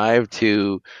 75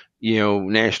 to,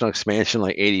 national expansion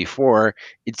 84,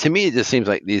 to me, it just seems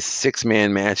like these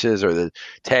 6-man matches or the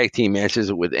tag team matches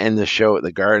that would end the show at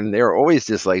the Garden, they were always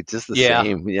just the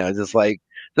same, just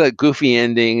the goofy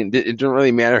ending. It didn't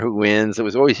really matter who wins. It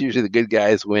was always usually the good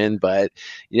guys win, but,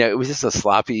 it was just a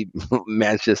sloppy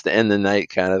match just to end the night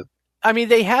kind of. I mean,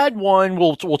 they had one,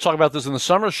 we'll talk about this in the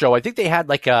summer show. I think they had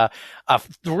a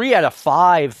 3 out of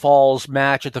 5 falls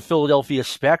match at the Philadelphia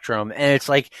Spectrum, and it's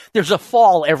there's a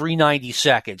fall every 90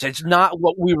 seconds. It's not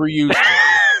what we were used to.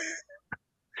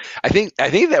 I think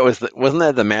that wasn't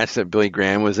that the match that Billy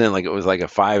Graham was in? It was a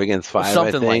 5 against 5,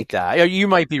 something like that. You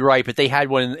might be right, but they had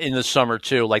one in the summer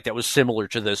too, that was similar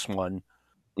to this one.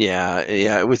 Yeah.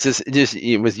 It was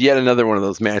it was yet another one of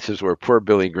those matches where poor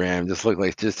Billy Graham just looked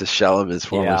like just a shell of his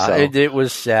former self. It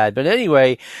was sad. But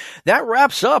anyway, that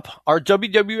wraps up our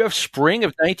WWF Spring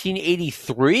of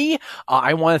 1983.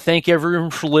 I want to thank everyone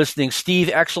for listening.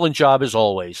 Steve, excellent job as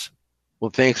always. Well,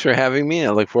 thanks for having me.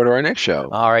 I look forward to our next show.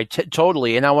 All right,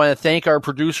 totally. And I want to thank our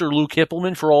producer, Luke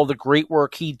Hippelman, for all the great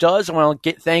work he does. I want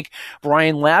to thank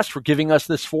Brian Last for giving us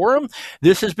this forum.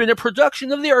 This has been a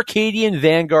production of the Arcadian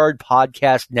Vanguard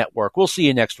Podcast Network. We'll see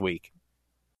you next week.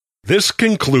 This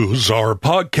concludes our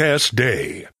podcast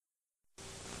day.